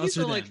 No, I just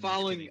don't like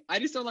following. I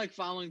just don't like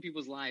following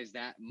people's lives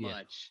that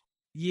much.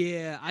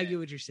 Yeah, I get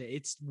what you're saying.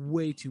 It's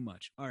way too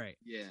much. All right.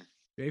 Yeah.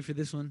 Ready for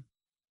this one?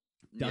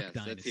 Duck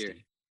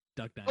Dynasty.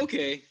 Duck Dynasty.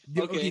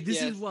 Okay.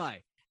 This is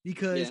why.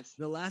 Because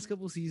the last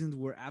couple seasons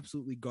were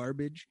absolutely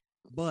garbage.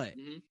 But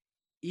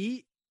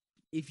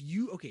if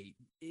you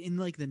in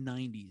like the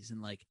 90s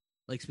and like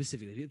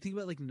specifically think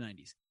about like the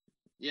 90s,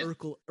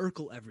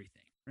 Urkel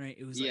everything, right?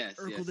 It was like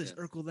Urkel this,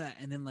 Urkel that,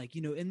 and then like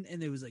and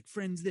there was like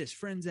Friends this,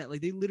 Friends that. Like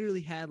they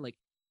literally had like,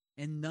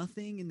 and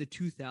nothing in the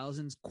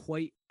 2000s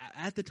quite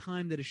at the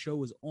time that a show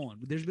was on.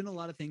 There's been a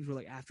lot of things where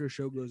like after a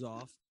show goes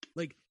off,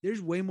 like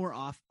there's way more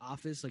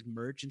office like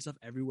merch and stuff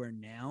everywhere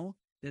now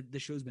that the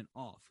show's been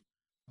off.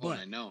 But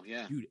I know,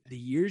 dude, the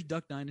years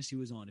Duck Dynasty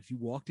was on, if you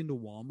walked into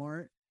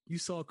Walmart, you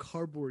saw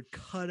cardboard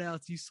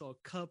cutouts, you saw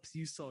cups,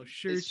 you saw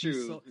shirts.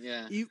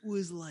 It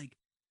was like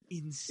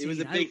insane. It was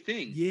a big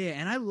thing. Yeah,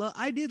 and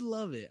I did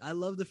love it. I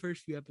loved the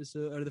first few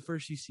episodes or the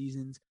first few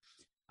seasons.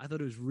 I thought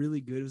it was really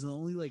good. It was the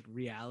only like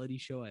reality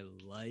show I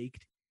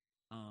liked.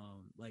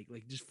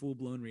 Like just full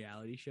blown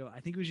reality show. I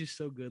think it was just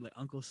so good. Like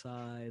Uncle Si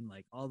and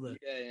like all the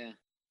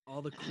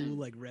cool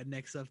like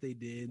redneck stuff they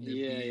did.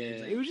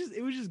 Like, it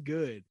was just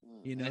good.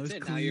 That's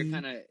it.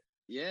 Now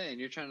Yeah, and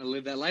you're trying to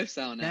live that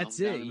lifestyle now. That's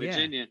down it. in Yeah.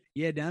 Virginia.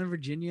 Yeah, down in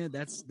Virginia,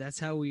 that's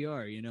how we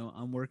are. You know,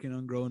 I'm working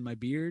on growing my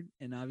beard,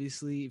 and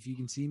obviously, if you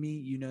can see me,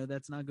 you know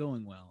that's not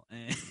going well.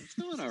 And It's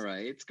going all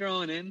right. It's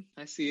growing in.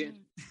 I see it.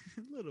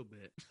 A little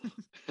bit.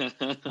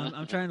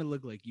 I'm trying to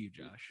look like you,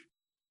 Josh.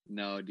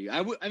 No, dude.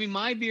 I mean,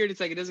 my beard. It's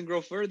like it doesn't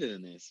grow further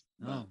than this.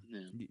 Oh,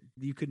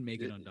 you couldn't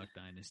make it on Duck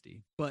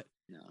Dynasty, but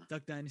no.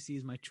 Duck Dynasty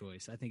is my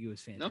choice. I think it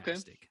was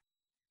fantastic. Okay.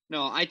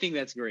 No, I think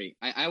that's great.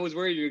 I was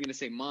worried you were going to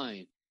say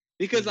mine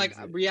because like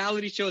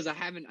reality shows, I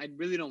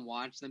really don't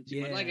watch them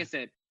too much. Like I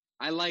said,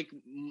 I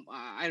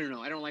don't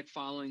know. I don't like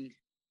following.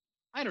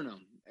 I don't know.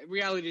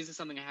 Reality is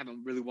something I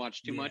haven't really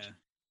watched too much,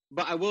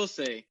 but I will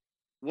say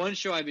one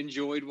show I've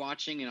enjoyed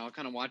watching, and I'll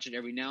kind of watch it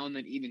every now and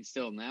then, even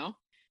still now.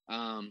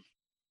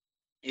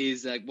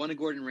 Is like one of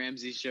Gordon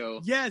Ramsay's show.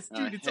 Yes,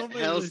 dude, it's on my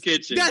Hell's list.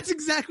 Kitchen. That's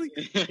exactly.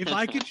 If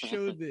I could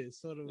show this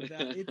sort of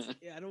without,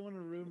 I don't want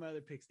to ruin my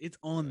other picks. It's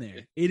on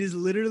there. It is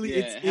literally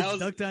it's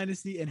Duck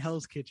Dynasty and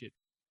Hell's Kitchen.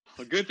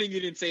 Well, good thing you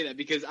didn't say that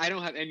because I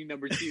don't have any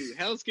number 2.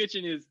 Hell's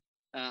Kitchen is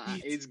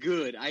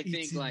good. I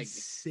think like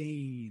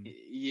insane.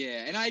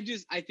 Yeah, and I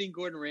think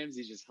Gordon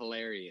Ramsay is just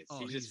hilarious.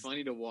 He's just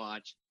funny to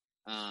watch.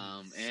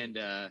 And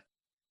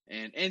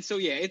so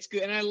yeah, it's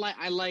good, and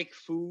I like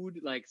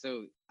food, like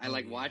so I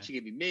like watching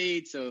it be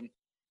made. So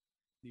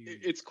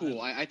it's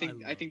cool. I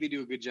think they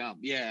do a good job.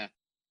 Yeah,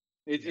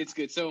 it's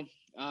good. So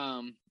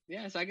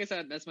so I guess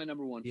that's my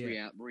number 1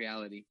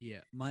 reality.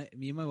 Yeah,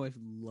 me and my wife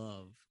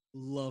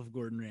love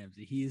Gordon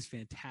Ramsay. He is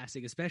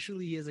fantastic.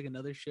 Especially he has like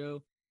another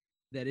show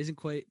that isn't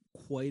quite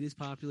as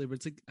popular, but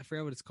it's like I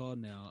forgot what it's called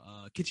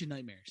now. Kitchen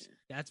Nightmares.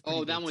 That's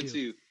that one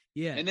too.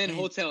 Yeah, and then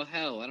Hotel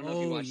Hell. I don't know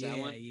if you watched that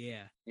one.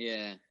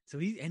 Yeah. So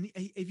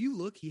if you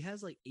look, he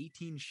has like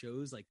 18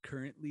 shows like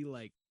currently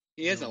like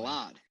he has a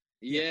lot.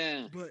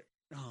 Yeah.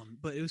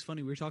 But it was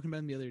funny. We were talking about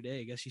him the other day.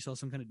 I guess she saw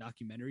some kind of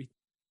documentary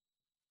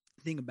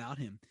thing about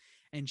him,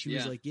 and she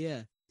was like,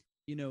 "Yeah,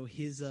 you know,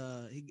 his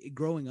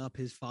growing up,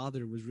 his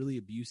father was really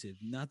abusive.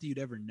 Not that you'd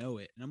ever know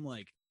it." And I'm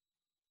like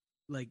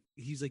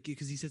he's like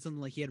because he said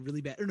something like he had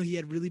really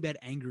bad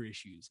anger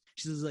issues.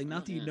 She says like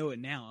not that you know it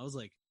now. I was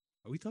like,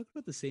 are we talking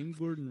about the same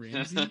Gordon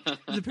Ramsay?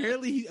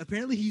 apparently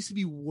he used to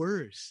be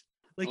worse.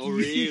 Like,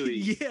 really?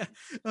 Yeah.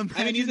 I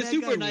mean, he's a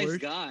super nice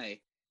guy.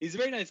 He's a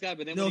very nice guy,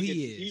 but then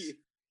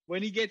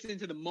when he gets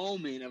into the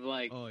moment of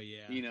like,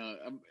 you know,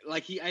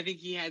 like I think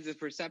he has this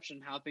perception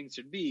of how things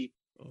should be,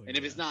 and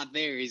if it's not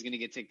there, he's gonna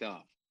get ticked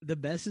off. The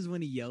best is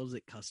when he yells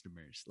at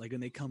customers, like when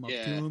they come up to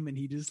him and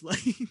he just like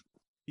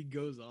he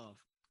goes off.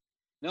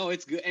 No,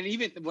 it's good, and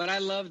even what I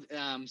loved,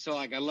 so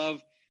like I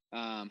love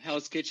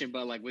Hell's Kitchen,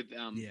 but like with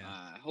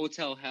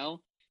Hotel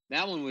Hell,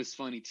 that one was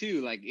funny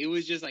too. Like it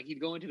was just like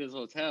he'd go into this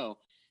hotel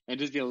and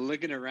just be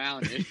looking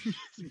around and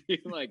just be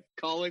like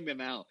calling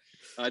them out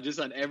just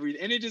on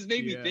and it just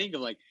made me think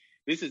of like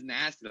this is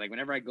nasty. Like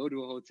whenever I go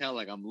to a hotel,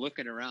 like I'm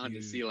looking around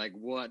to see like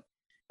what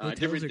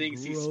different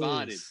things he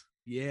spotted.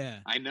 Yeah,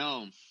 I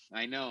know.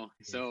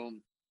 So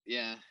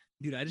yeah.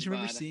 Dude, I just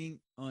remember seeing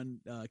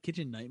on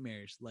Kitchen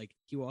Nightmares, like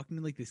he walked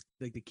into like this,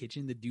 like the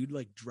kitchen, the dude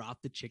like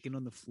dropped the chicken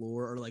on the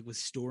floor or like was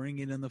storing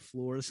it on the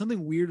floor,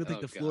 something weird with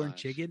like the floor and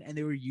chicken, and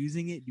they were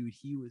using it. Dude,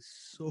 he was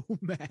so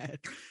mad.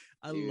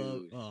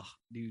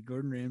 Dude,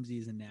 Gordon Ramsay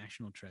is a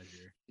national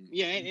treasure.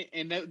 Yeah,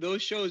 and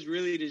those shows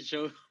really did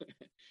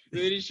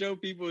show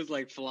people's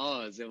like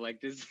flaws and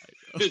like this.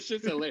 It's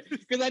just hilarious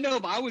because I know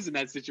if I was in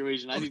that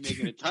situation, I'd be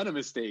making a ton of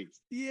mistakes.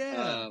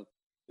 Yeah.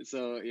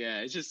 So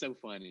yeah, it's just so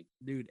funny,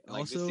 dude.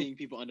 Like also, just seeing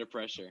people under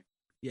pressure.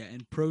 Yeah,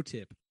 and pro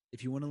tip: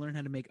 if you want to learn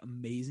how to make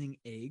amazing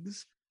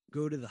eggs,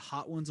 go to the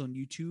Hot Ones on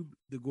YouTube,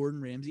 the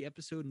Gordon Ramsay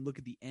episode, and look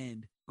at the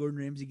end. Gordon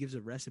Ramsay gives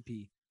a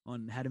recipe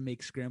on how to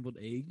make scrambled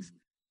eggs.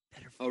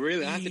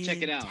 Really? I have to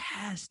check it out.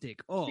 Fantastic!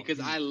 Oh, because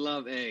dude. I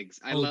love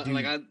eggs. I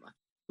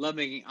love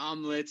making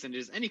omelets and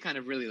just any kind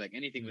of really like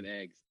anything with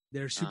eggs.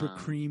 They're super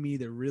creamy.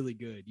 They're really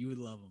good. You would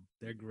love them.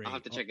 They're great. I'll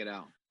have to check it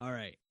out. All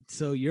right,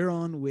 so you're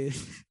on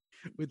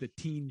with a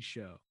teen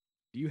show.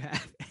 Do you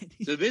have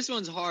any? So this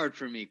one's hard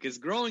for me because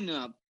growing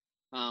up,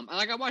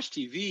 I watched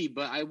TV,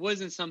 but I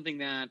wasn't something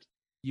that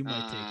you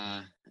might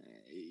take.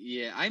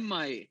 Yeah, I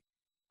might.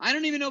 I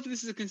don't even know if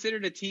this is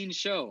considered a teen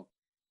show,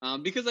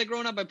 because like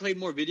growing up, I played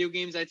more video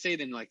games, I'd say,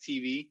 than like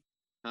TV.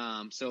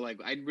 So like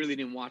I really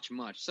didn't watch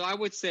much. So I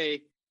would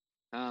say,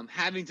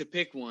 having to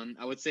pick one,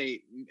 I would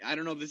say I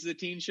don't know if this is a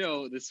teen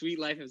show, The Sweet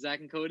Life of Zach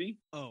and Cody.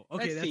 Oh,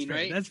 okay, that's teen, fair.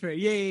 Right? That's fair.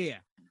 Yeah.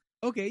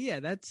 Okay, yeah,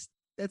 that's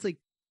like.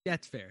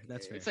 That's fair.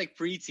 It's like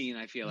preteen.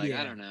 I feel like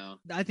I don't know.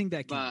 I think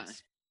that counts.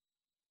 But,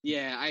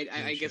 yeah,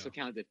 I guess it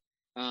counted.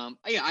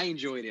 I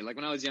enjoyed it. Like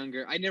when I was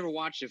younger, I never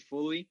watched it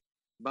fully,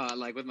 but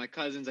like with my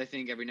cousins, I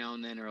think every now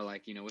and then, or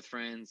like with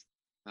friends,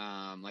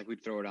 like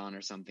we'd throw it on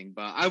or something.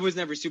 But I was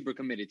never super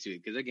committed to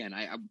it because again,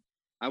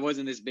 I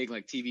wasn't this big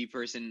like TV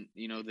person,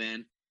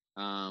 then.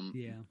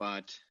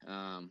 But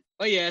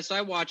yeah, so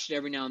I watched it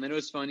every now and then. It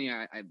was funny.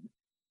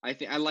 I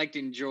think I liked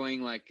enjoying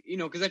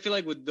because I feel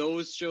like with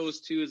those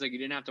shows too, is like you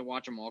didn't have to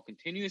watch them all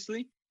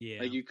continuously. Yeah.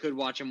 Like you could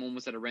watch them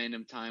almost at a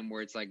random time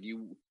where it's like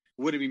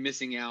wouldn't be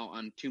missing out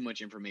on too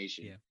much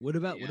information. Yeah. What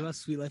about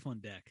Sweet Life on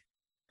Deck?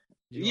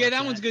 Yeah,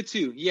 that one's good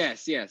too.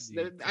 Yes.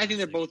 Dude, I think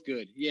they're both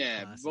good.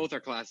 Yeah, Classic. both are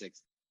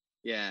classics.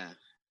 Yeah.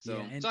 So,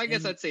 Yeah, so I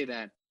guess I'd say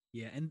that.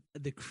 Yeah, and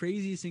the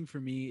craziest thing for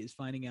me is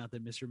finding out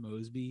that Mr.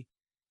 Mosby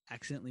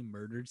accidentally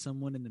murdered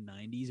someone in the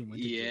 90s and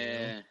went to jail.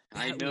 Yeah,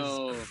 I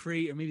know. Was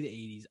crazy, or maybe the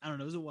 80s. I don't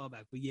know. It was a while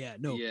back, but yeah,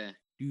 no. Yeah.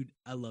 Dude,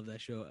 I love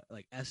that show.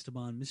 Like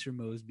Esteban, Mr.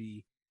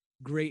 Mosby,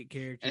 great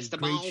characters,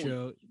 Esteban. great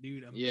show,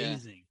 dude.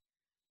 Amazing.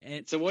 Yeah.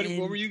 And so what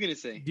were you gonna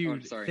say,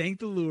 dude? Oh, sorry. Thank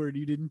the Lord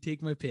you didn't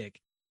take my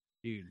pick,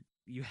 dude.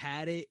 You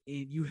had it,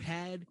 and you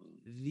had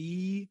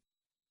the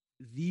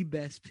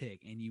best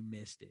pick, and you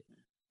missed it.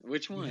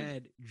 Which one? You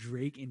had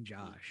Drake and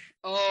Josh.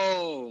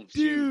 Oh, dude,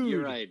 shoot,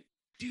 you're right.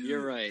 Dude,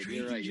 you're right. Drake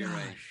You're right. You're Josh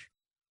right.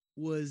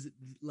 Was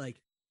like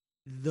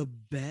the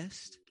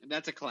best.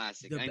 That's a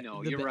classic. I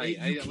know. You're right.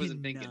 I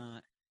wasn't thinking.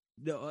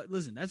 No,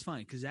 listen, that's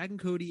fine because Zack and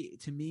Cody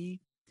to me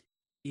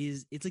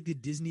it's like the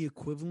Disney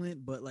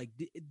equivalent, but like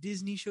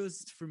Disney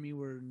shows for me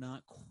were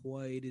not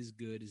quite as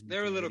good as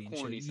they're a little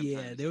corny. Shows.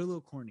 Sometimes. Yeah, they were a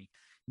little corny.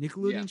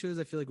 Nickelodeon shows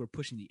I feel like we're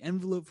pushing the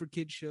envelope for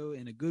kids show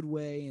in a good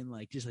way and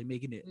like just like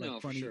making it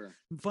like funny,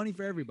 funny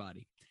for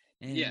everybody.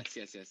 And yes.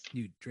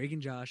 Dude, Drake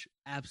and Josh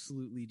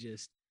absolutely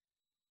just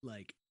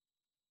like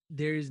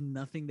there is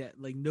nothing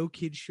that like no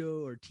kid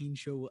show or teen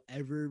show will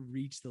ever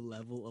reach the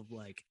level of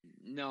like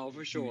no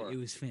for sure. Dude,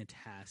 it was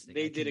fantastic.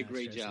 They did a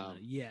great job.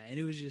 Yeah, and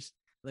it was just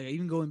like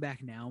even going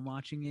back now and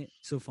watching it,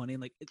 so funny.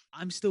 And like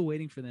I'm still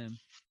waiting for them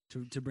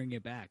to bring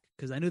it back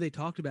because I know they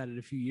talked about it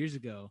a few years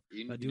ago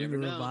about doing a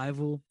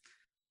revival.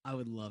 I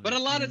would love it. But a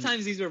lot of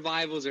times these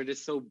revivals are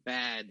just so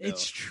bad. Though.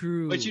 It's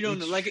true. But you don't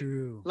know,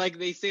 like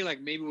they say, like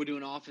maybe we'll do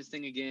an Office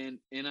thing again,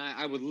 and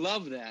I would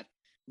love that.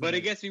 But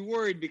it gets me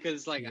worried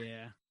because like,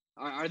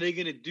 are they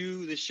gonna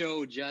do the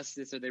show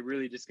justice? Or are they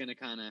really just gonna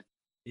kind of,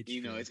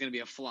 it's gonna be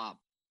a flop?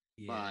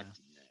 Yeah.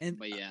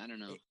 But yeah, I don't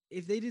know.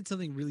 If they did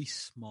something really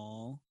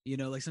small,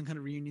 like some kind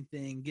of reunion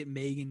thing, get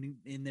Megan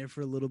in there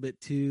for a little bit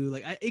too.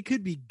 Like it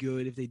could be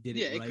good if they did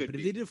it right. But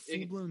if they did a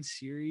full blown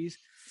series.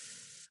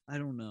 I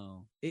don't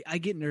know. I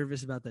get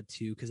nervous about that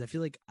too because I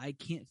feel like I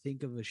can't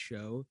think of a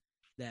show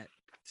that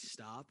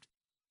stopped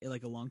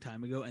like a long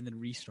time ago and then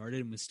restarted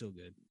and was still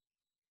good.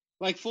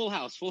 Like Full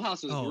House. Full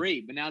House was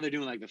great, but now they're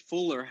doing like the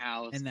Fuller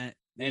House, and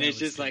it's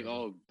just terrible. Like,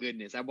 oh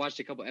goodness! I watched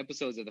a couple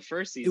episodes of the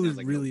first season. It was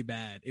like, really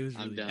bad. It was.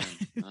 I'm really done.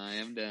 Bad. I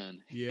am done.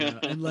 Yeah,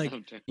 and like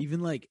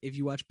even like if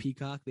you watch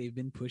Peacock, they've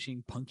been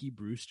pushing Punky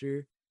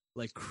Brewster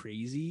like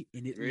crazy,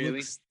 and it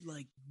looks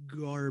like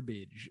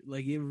garbage.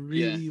 Like it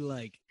really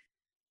like.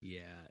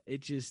 Yeah,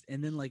 it just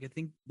and then like I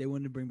think they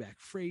wanted to bring back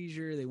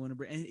Frasier. They want to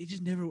bring and it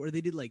just never. Or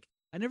they did like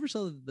I never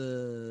saw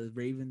the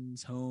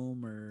Ravens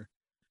Home or.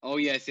 Oh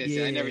yes.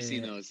 I never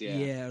seen those.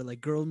 Yeah, or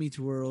like Girl Meets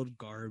World,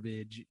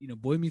 garbage.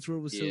 Boy Meets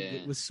World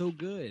was so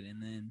good,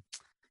 and then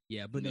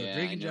but no,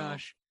 Drake and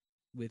Josh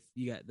with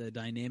you got the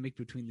dynamic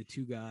between the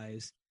two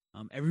guys.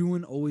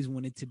 Everyone always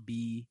wanted to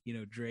be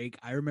Drake.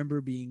 I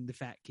remember being the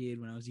fat kid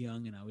when I was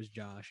young, and I was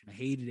Josh, and I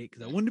hated it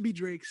because I wanted to be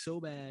Drake so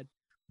bad,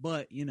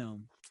 but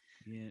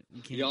Yeah,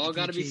 you all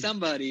got to be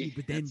somebody.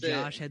 But then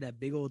Josh had that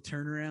big old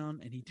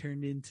turnaround, and he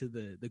turned into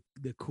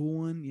the cool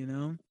one.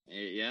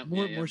 Yeah.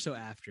 More so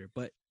after,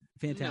 but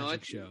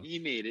fantastic show. He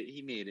made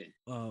it.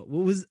 What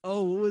was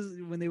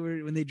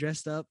when they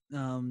dressed up?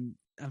 I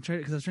was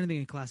trying to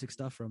think of classic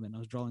stuff from it, and I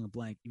was drawing a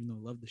blank, even though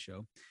I love the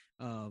show.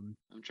 I'm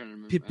trying to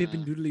remember. Pip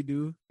and Doodly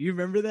Doo. You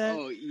remember that?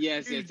 Oh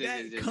yes, Dude,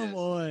 yes. Come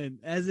on,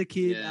 as a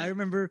kid, I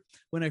remember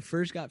when I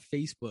first got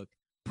Facebook.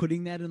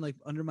 Putting that in like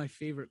under my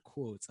favorite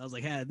quotes. I was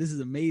like, this is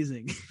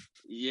amazing.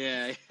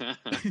 Yeah.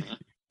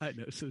 I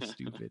know, so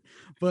stupid.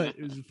 But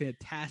it was a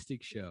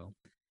fantastic show.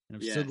 And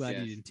I'm so glad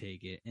you didn't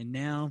take it. And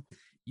now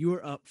you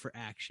are up for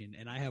action.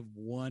 And I have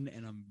one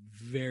and I'm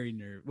very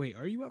nervous. Wait,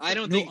 are you up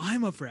for No,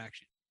 I'm up for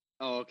action.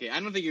 Oh, okay. I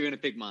don't think you're gonna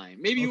pick mine.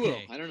 Maybe you will.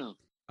 I don't know.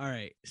 All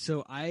right.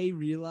 So I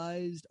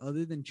realized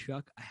other than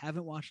Chuck, I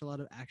haven't watched a lot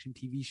of action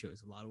TV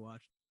shows. I've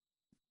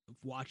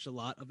watched a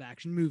lot of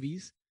action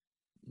movies.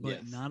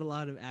 But not a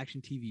lot of action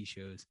TV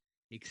shows,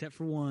 except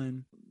for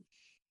one.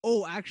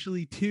 Oh,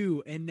 actually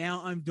two. And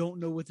now I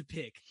don't know what to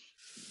pick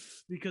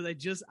because I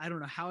don't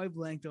know how I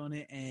blanked on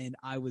it. And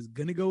I was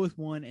going to go with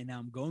one and now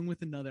I'm going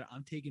with another.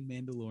 I'm taking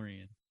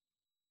Mandalorian.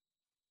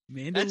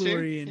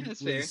 Mandalorian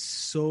was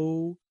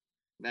so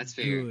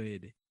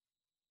good.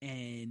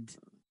 And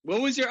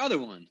what was your other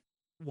one?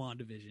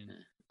 WandaVision.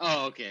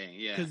 Oh, okay,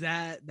 yeah. Because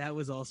that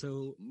was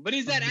also. But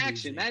is that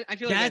action? That I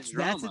feel like that's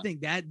drama. That's the thing.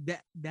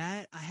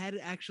 That I had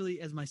it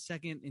actually as my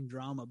second in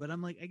drama, but I'm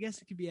like, I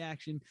guess it could be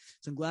action.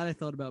 So I'm glad I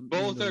thought about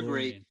both are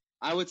great.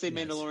 I would say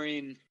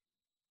Mandalorian.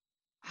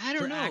 I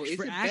don't know.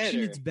 For action,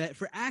 it's better.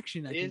 For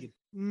action, I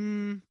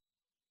think.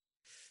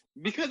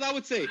 Because I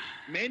would say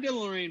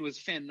Mandalorian was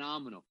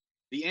phenomenal.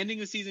 The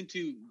ending of season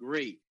 2,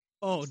 great.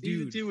 Oh,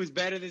 season 2 was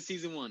better than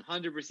season 1,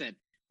 100%.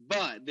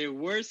 But there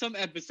were some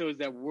episodes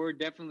that were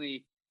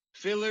definitely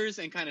fillers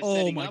and kind of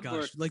setting up. Oh my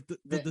gosh! Like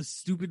the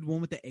stupid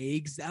one with the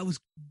eggs. That was.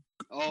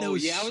 I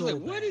was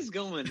like, what is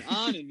going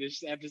on in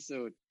this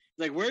episode?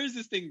 like, where is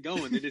this thing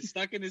going? It is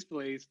stuck in this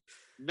place.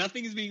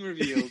 Nothing is being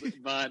revealed,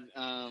 but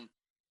no,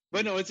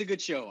 it's a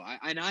good show.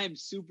 I am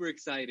super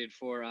excited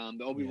for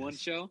the Obi-Wan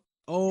show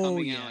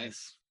coming out.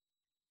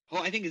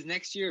 I think it's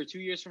next year or 2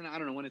 years from now. I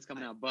don't know when it's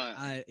coming out, but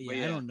I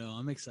don't know.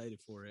 I'm excited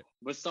for it.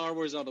 But Star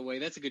Wars all the way.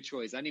 That's a good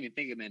choice. I didn't even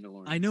think of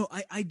Mandalorian. I know.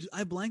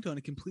 I blanked on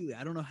it completely.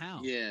 I don't know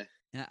how. Yeah.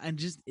 And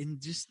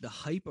just the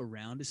hype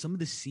around it. Some of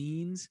the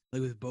scenes,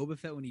 like with Boba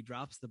Fett when he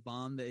drops the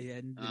bomb that he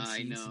hadn't been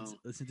seen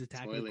since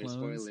Attack of the Clones.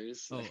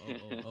 Spoilers.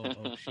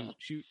 Oh,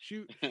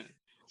 shoot.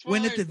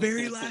 When at the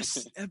very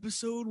last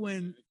episode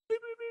when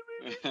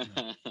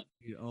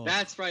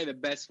that's probably the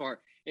best part.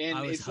 And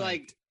it's hyped.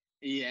 Like,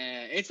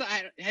 yeah, it's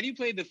have you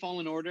played the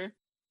Fallen Order,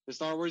 the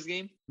Star Wars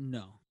game?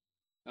 No.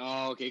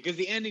 Oh, okay. Because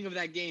the ending of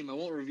that game, I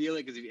won't reveal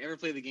it because if you ever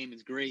play the game,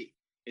 it's great.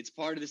 It's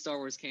part of the Star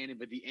Wars canon,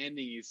 but the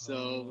ending is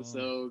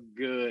so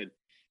good.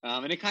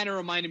 And it kind of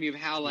reminded me of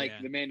how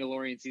the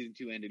Mandalorian season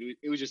 2 ended.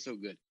 It was just so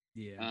good.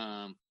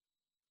 Yeah.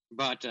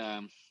 But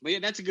yeah,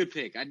 that's a good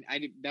pick.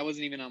 I that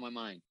wasn't even on my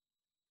mind.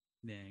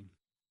 Dang.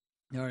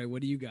 All right,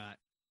 what do you got?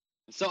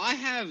 So I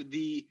have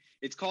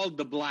it's called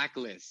The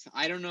Blacklist.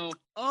 I don't know.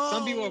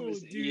 Some people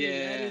dude,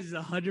 that is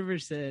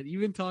 100%.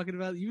 You've been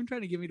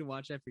trying to get me to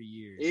watch that for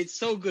years. It's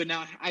so good.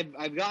 Now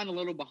I've gotten a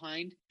little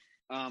behind.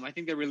 I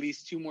think they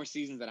released 2 more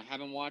seasons that I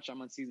haven't watched.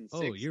 I'm on season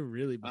 6. Oh, you're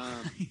really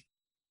behind.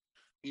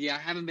 Yeah, I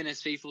haven't been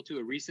as faithful to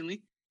it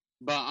recently,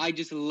 but I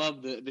just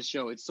love the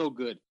show. It's so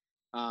good.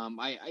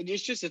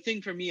 It's just a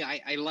thing for me.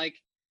 I like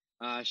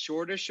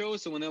shorter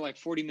shows, so when they're like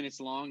 40 minutes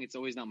long, it's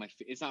always not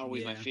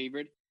always my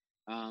favorite.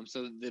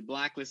 So the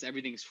Blacklist,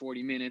 everything's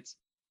 40 minutes.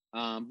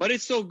 But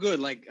it's so good.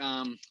 Like,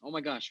 oh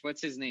my gosh,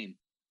 what's his name?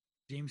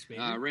 James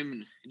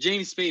Spader.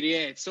 James Spader.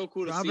 Yeah, it's so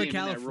cool to see him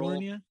in that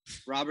role.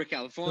 Robert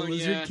California. The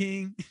Lizard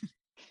King.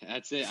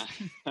 That's it.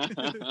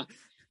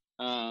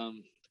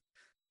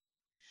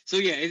 So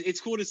yeah,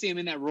 it's cool to see him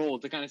in that role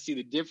to kind of see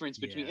the difference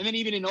between, and then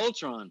even in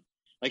Ultron,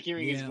 like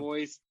hearing his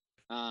voice.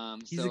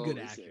 He's a good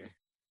actor.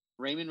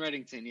 Raymond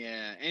Reddington,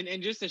 yeah,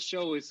 and just the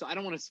show is. So I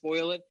don't want to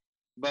spoil it,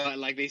 but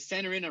like they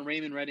center in on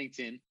Raymond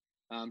Reddington,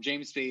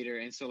 James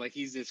Spader, and so like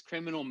he's this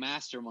criminal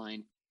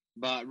mastermind,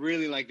 but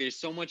really like there's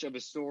so much of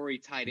a story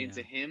tied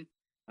into him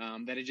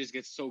that it just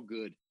gets so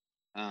good.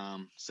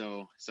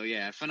 So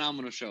yeah,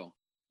 phenomenal show.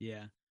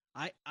 Yeah,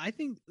 I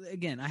think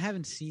again I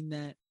haven't seen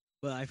that,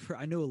 but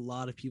I know a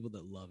lot of people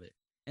that love it.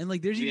 And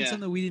like, there's even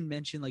something we didn't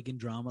mention, like in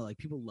drama, like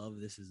people love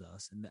This Is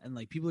Us, and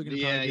like people are gonna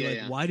probably be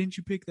like, why didn't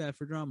you pick that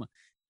for drama?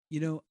 You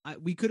know,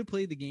 we could have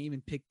played the game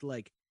and picked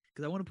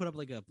because I want to put up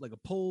like a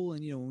poll,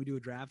 and when we do a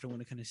draft, I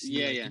want to kind of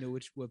see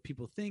what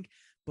people think.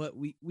 But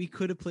we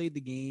could have played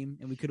the game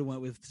and we could have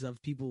went with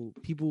stuff people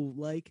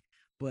like.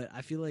 But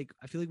I feel like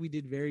we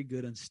did very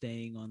good on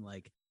staying on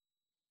like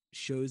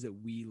shows that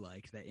we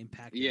like that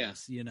impacted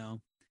us.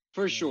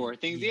 For sure,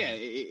 things.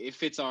 It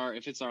fits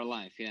our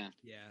life. Yeah.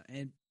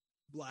 And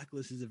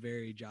Blacklist is a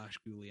very Josh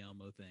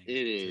Guglielmo thing.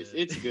 It is.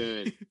 It's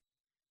good.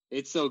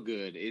 It's so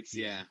good. It's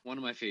one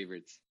of my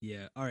favorites.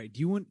 Yeah. All right.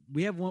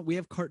 We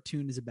have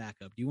cartoon as a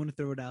backup. Do you want to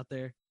throw it out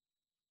there?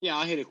 Yeah,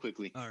 I'll hit it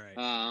quickly. All right.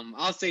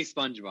 I'll say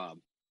SpongeBob.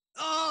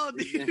 Oh,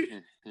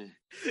 dude.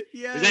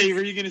 Yeah.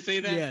 Were you going to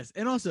say that? Yes.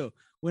 And also,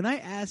 when I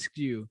asked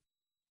you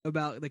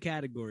about the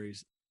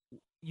categories,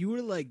 you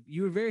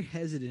were very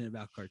hesitant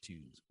about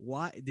cartoons.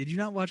 Why did you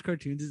not watch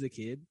cartoons as a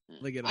kid?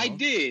 Like at all? I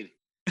did.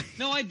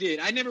 No, I did.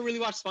 I never really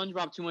watched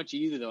SpongeBob too much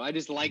either, though. I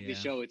just like the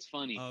show. It's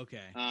funny.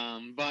 Okay.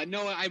 But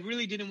no, I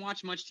really didn't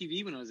watch much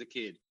TV when I was a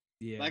kid.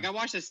 Yeah. Like I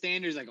watched the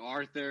standards like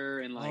Arthur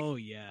and like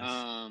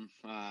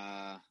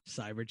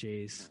Cyber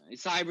Chase.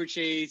 Cyber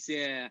Chase,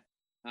 yeah.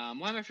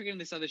 Why am I forgetting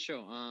this other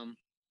show?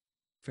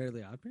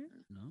 Fairly Odd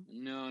Parents?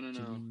 No.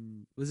 No.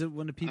 Was it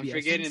one of PBS? I'm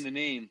forgetting the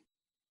name.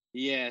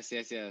 Yes.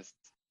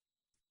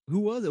 Who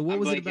was it? What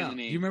was it about?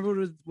 Do you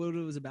remember what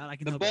it was about? I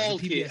can the help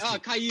bald kid. Oh,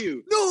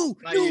 Caillou. No,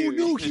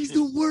 he's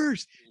the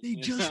worst. They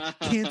just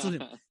canceled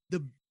him.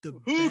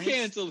 Who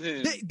canceled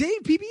him? They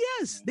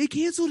PBS. They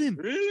canceled him.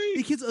 Really?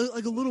 They canceled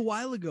like a little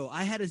while ago.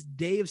 I had a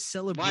day of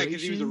celebration. Why?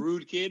 Because he was a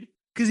rude kid?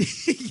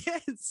 Because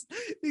yes,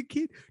 the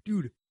kid,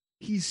 dude,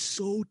 he's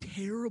so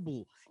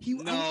terrible. He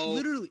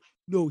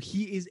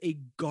is a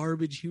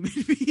garbage human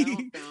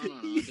being.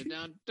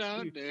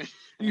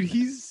 Dude,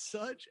 he's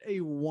such a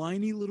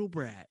whiny little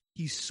brat.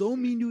 He's so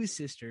mean to his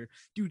sister.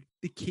 Dude,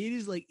 the kid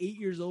is like 8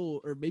 years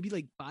old or maybe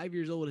like 5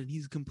 years old and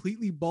he's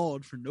completely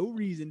bald for no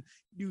reason.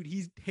 Dude,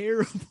 he's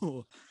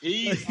terrible.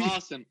 He's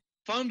awesome.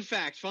 Fun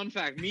fact.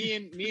 Me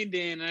and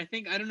Dan, and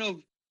I don't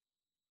know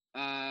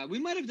if, we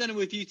might have done it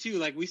with you too.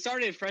 Like we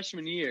started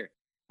freshman year.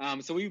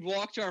 So we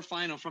walked to our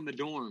final from the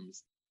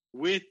dorms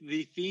with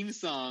the theme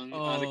song,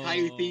 the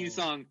Caillou theme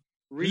song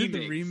remix.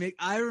 The remake?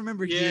 I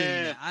remember hearing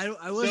that.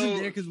 I wasn't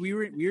there because we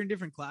were in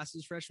different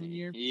classes freshman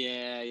year.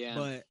 Yeah.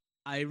 But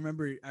I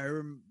remember.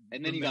 And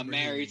then you got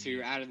married, so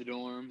you're out of the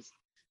dorms.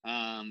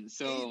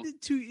 So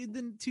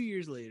then 2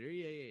 years later,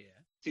 yeah.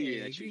 2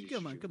 years. Hey,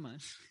 come on.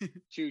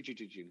 True.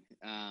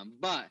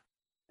 But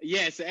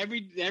yeah, so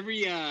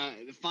every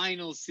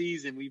final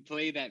season we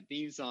play that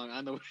theme song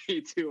on the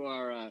way to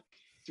our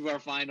to our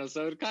final.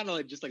 So it kind of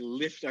like just like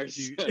lift our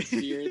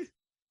spirits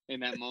in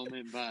that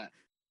moment. But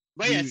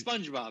yeah,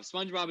 SpongeBob.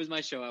 SpongeBob is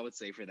my show, I would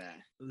say, for that.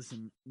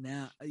 Listen,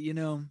 now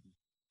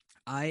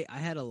I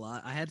had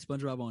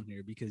SpongeBob on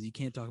here because you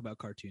can't talk about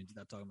cartoons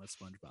without talking about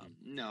SpongeBob.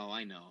 No,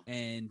 I know.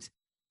 And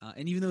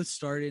even though it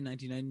started in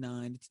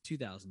 1999, it's a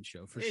 2000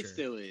 show for sure. It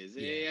still is.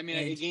 Yeah. I mean,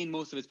 it gained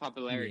most of its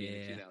popularity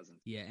in the 2000s.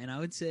 Yeah, and I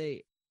would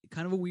say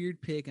kind of a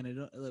weird pick, and I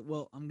don't.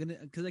 Well, I'm gonna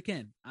because I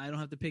can. I don't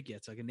have to pick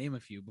yet, so I can name a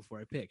few before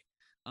I pick.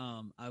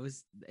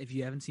 If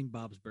you haven't seen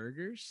Bob's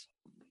Burgers,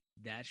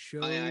 that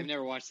show. I've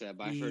never watched that,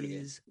 but I've heard of it.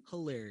 Is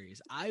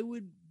hilarious. I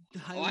would.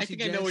 I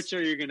think I know what show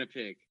you're gonna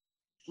pick.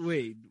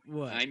 Wait,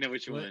 what? I know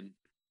which one.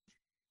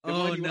 The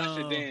one you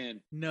watched with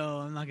Dan. No,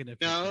 I'm not gonna pick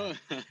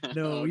that.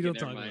 No, okay, we don't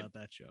talk about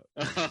that show.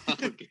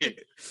 Okay,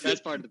 that's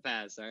part of the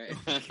past. All right.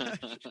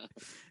 Oh,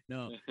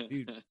 no,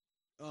 dude.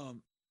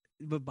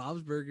 But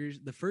Bob's Burgers,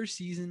 the first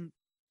season,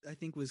 I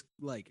think was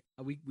like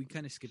we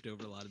kind of skipped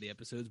over a lot of the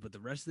episodes, but the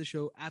rest of the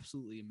show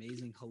absolutely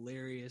amazing,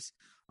 hilarious.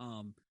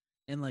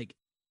 And like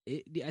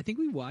I think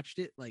we watched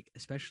it like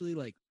especially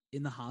like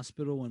in the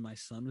hospital when my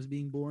son was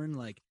being born,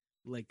 like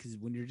because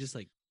when you're just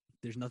like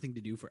there's nothing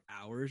to do for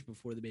hours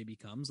before the baby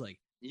comes, like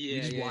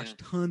we just watched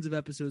tons of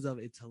episodes of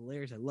it. It's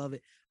hilarious. I love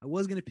it. I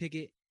was gonna pick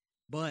it,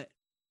 but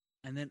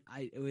and then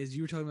as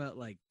you were talking about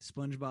like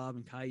SpongeBob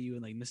and Caillou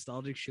and like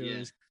nostalgic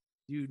shows,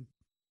 dude.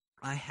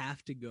 I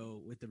have to go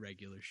with the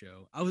regular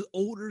show. I was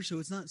older, so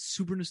it's not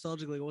super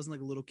nostalgic. Like I wasn't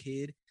like a little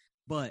kid,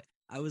 but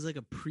I was like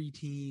a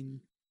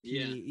preteen,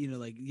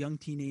 like young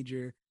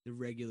teenager. The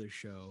regular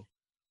show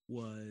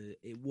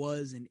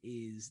was and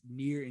is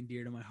near and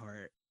dear to my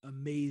heart.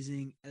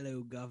 Amazing.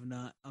 Hello,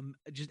 Governor.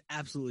 Just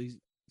absolutely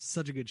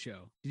such a good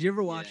show. Did you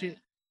ever watch it?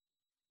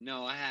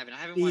 No, I haven't. I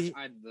haven't watched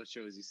either of those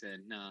shows you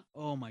said. No.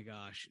 Oh my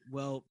gosh.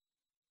 Well,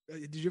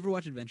 did you ever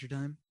watch Adventure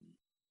Time?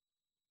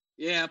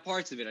 Yeah,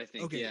 parts of it, I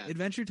think. Okay, yeah.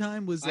 Adventure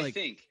Time was like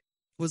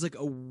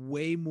a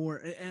way more,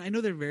 and I know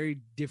they're very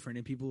different,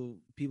 and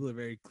people are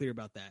very clear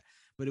about that.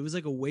 But it was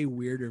like a way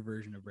weirder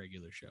version of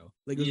regular show.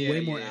 Like it was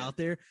way more out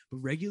there. But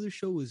regular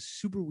show was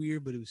super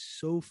weird, but it was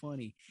so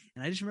funny.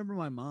 And I just remember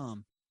my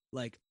mom,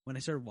 like when I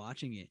started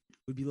watching it,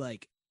 would be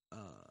like,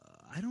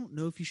 "I don't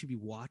know if you should be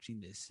watching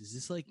this. Is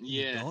this like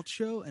an adult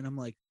show?" And I'm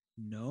like,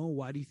 "No.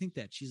 Why do you think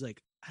that?" She's like,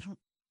 "I don't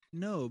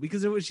know,"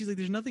 because she's like,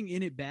 "There's nothing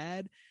in it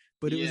bad."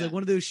 But it was like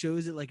one of those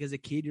shows that, like, as a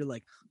kid, you're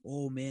like,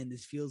 "Oh man,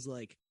 this feels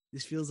like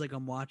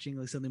I'm watching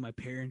like something my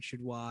parents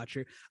should watch,"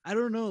 or I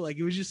don't know. Like,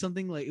 it was just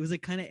something like it was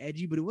like kind of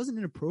edgy, but it wasn't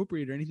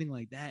inappropriate or anything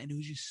like that. And it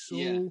was just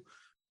so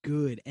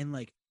good. And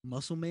like,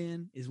 Muscle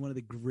Man is one of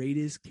the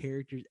greatest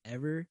characters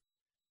ever.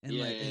 And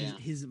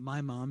his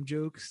my mom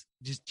jokes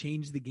just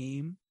changed the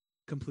game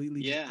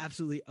completely. Yeah,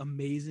 absolutely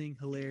amazing,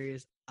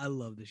 hilarious. I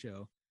love the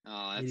show.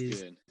 Oh, that's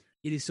good.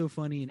 It is so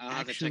funny. And I'll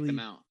have to check them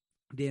out.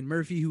 Dan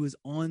Murphy, who was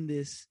on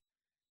this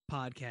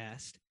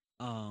podcast,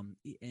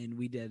 and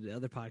we did the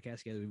other podcast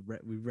together.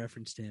 We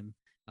referenced him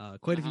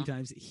quite a few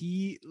times.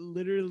 He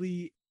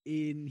literally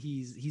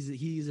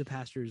he's a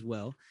pastor as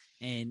well,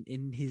 and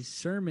in his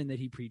sermon that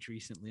he preached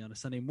recently on a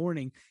Sunday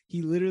morning,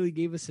 he literally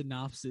gave a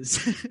synopsis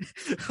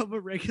of a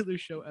regular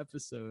show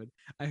episode.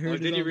 I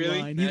heard it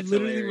online. Really? He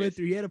literally went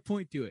through. He had a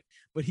point to it,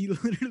 but he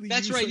literally.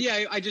 That's right.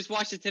 Like, I just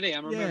watched it today.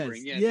 I'm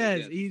remembering.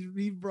 Yes.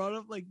 He brought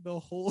up like the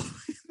whole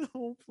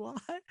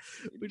plot.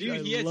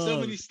 Dude, he had so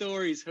many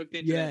stories hooked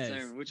into that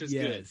sermon, which was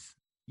good.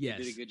 Yes,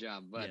 he did a good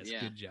job. But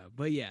good job.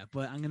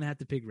 But I'm gonna have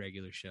to pick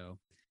regular show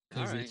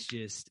because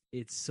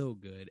it's so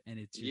good, and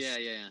it's just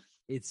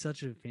it's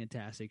such a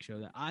fantastic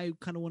show that I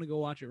kind of want to go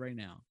watch it right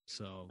now.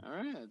 So all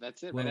right,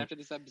 that's it. Right after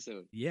this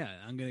episode. Yeah,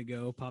 I'm gonna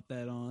go pop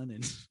that on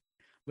and.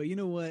 But you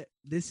know what?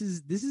 There's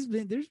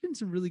been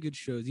some really good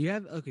shows.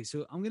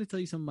 So I'm gonna tell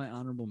you some of my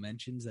honorable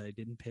mentions that I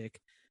didn't pick.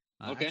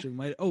 Okay.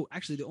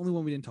 Actually, the only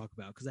one we didn't talk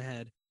about because I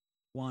had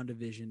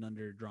WandaVision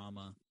under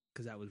drama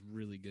because that was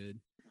really good.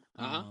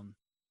 How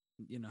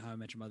I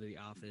Met Your Mother, The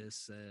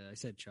Office. I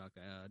said Chuck,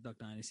 Duck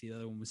Dynasty. The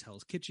other one was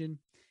Hell's Kitchen,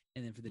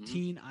 and then for the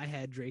teen, I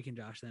had Drake and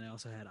Josh. Then I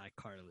also had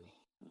iCarly.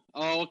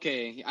 Oh,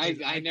 okay.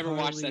 I never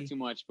watched that too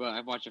much, but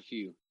I've watched a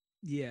few.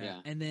 Yeah,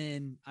 and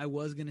then I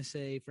was gonna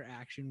say for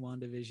action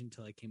WandaVision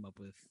until I came up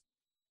with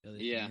the other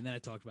thing, and then I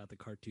talked about the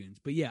cartoons.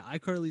 But yeah,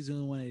 iCarly's the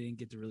only one I didn't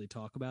get to really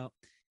talk about.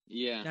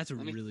 Yeah, that's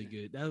really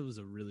good. That was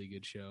a really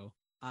good show.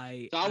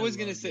 I was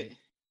gonna say,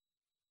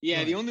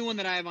 the only one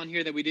that I have on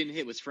here that we didn't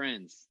hit was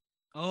Friends.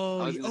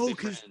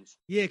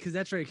 Because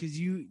that's right. Because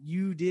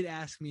you did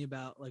ask me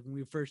about like when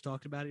we first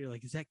talked about it. You're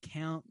like, does that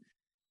count?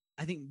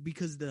 I think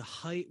because the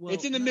height. Well,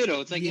 it's in the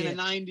middle. It's like in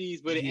the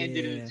 90s, but it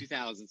ended in the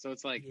 2000s. So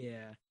it's like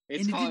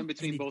it's caught in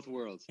between both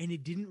worlds. And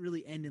it didn't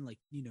really end in like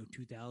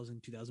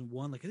 2000,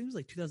 2001. Like I think it was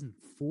like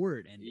 2004.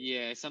 It ended.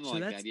 Yeah, something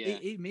like that. Yeah,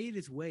 it made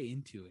its way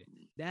into it.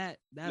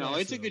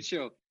 It's a good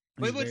show.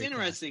 But what's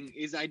interesting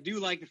is I do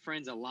like the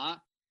Friends a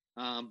lot.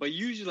 But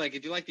usually, like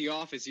if you like The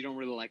Office, you don't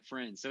really like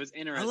Friends. So it's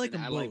interesting.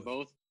 I like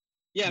both.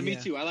 Yeah, me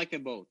too. I like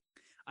them both.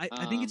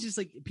 I think it's just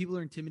like people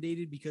are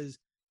intimidated because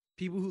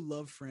people who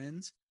love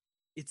Friends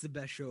it's the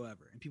best show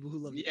ever. And people who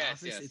love The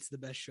Office, it's the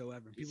best show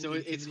ever. People so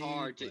it's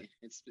hard to,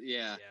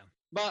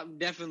 but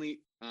definitely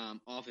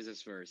Office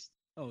is first.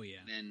 Oh yeah.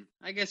 And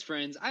I guess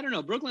Friends. I don't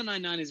know. Brooklyn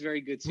Nine-Nine is very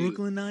good too.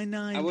 Brooklyn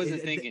Nine-Nine. I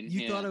wasn't thinking.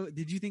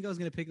 Did you think I was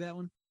gonna pick that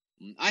one?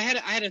 I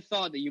had a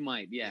thought that you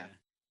might,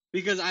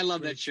 because I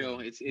love that show.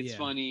 It's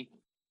funny,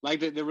 like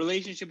the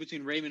relationship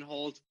between Raymond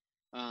Holt,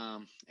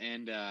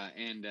 and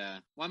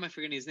why am I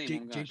forgetting his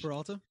name? Jake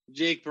Peralta.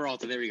 Jake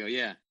Peralta. There we go.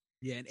 Yeah.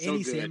 Yeah, and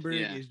Andy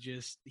Samberg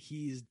is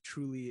he's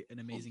truly an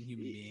amazing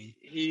human being.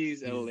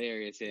 He's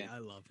hilarious. Yeah, I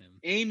love him.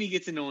 Amy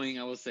gets annoying,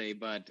 I will say,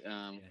 but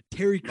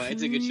Terry Crews. But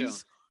it's a good show.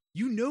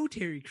 You know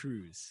Terry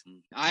Crews.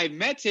 I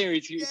met Terry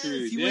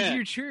Crews. He went to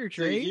your church,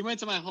 right? So he went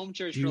to my home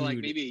church for like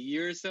maybe a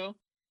year or so,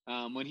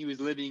 when he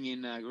was living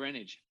in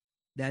Greenwich.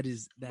 That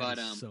is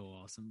so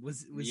awesome.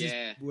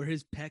 Were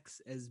his pecs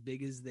as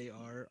big as they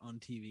are on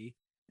TV?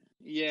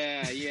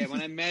 Yeah.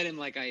 When I met him,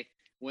 like I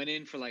went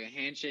in for like a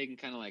handshake and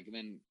kind of like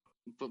then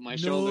put my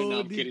shoulder.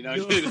 No, I'm kidding. I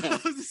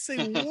was just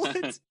saying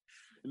what?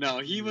 No,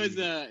 he was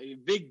a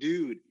big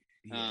dude.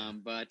 Yeah.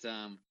 But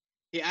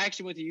he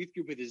actually went to youth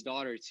group with his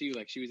daughter too.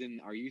 Like she was in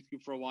our youth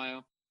group for a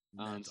while.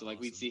 So like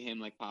we'd see him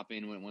like pop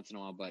in once in a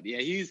while. But yeah,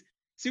 he's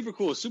super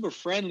cool, super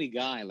friendly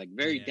guy. Like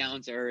very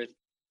down to earth.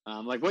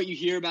 Like what you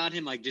hear about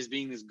him, like just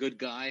being this good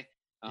guy.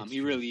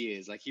 He really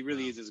is. Like he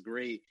really is this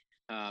great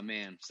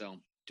man. So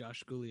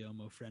Josh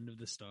Guglielmo, friend of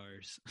the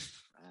stars.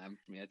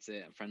 That's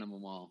it. Friend of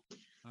them all.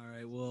 All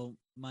right. Well,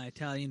 my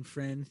Italian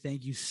friend,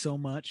 thank you so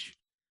much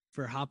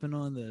for hopping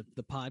on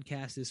the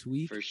podcast this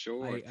week. For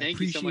sure. Thank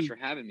you so much for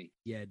having me.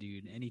 Yeah,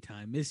 dude.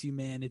 Anytime. Miss you,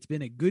 man. It's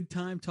been a good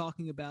time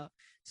talking about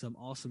some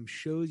awesome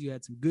shows. You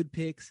had some good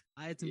picks.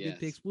 I had some good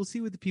picks. We'll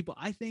see what the people.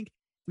 I think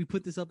if we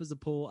put this up as a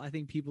poll, I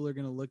think people are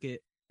going to look at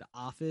The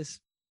Office,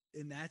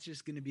 and that's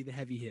just going to be the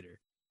heavy hitter.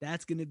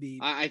 That's going to be.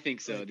 I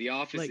think so. Like, The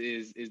Office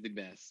is the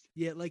best.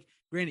 Yeah. Like,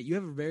 granted, you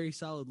have a very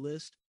solid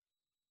list,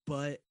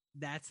 but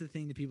that's the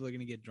thing that people are going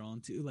to get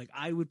drawn to. Like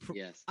I would,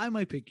 I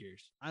might pick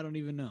yours. I don't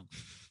even know.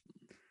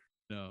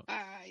 No,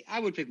 I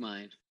would pick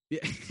mine.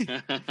 Yeah.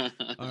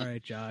 All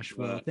right, Josh.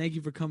 Well, thank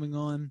you for coming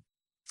on,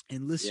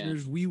 and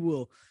listeners, we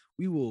will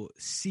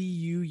see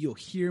you. You'll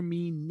hear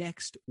me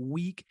next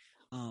week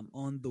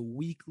on the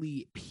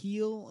Weekly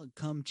Peel.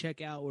 Come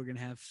check out. We're gonna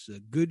have a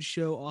good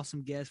show,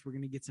 awesome guests. We're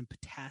gonna get some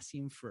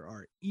potassium for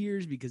our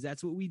ears because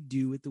that's what we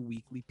do at the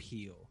Weekly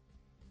Peel.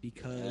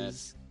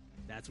 Because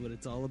that's what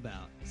it's all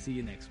about. See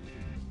you next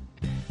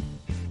week.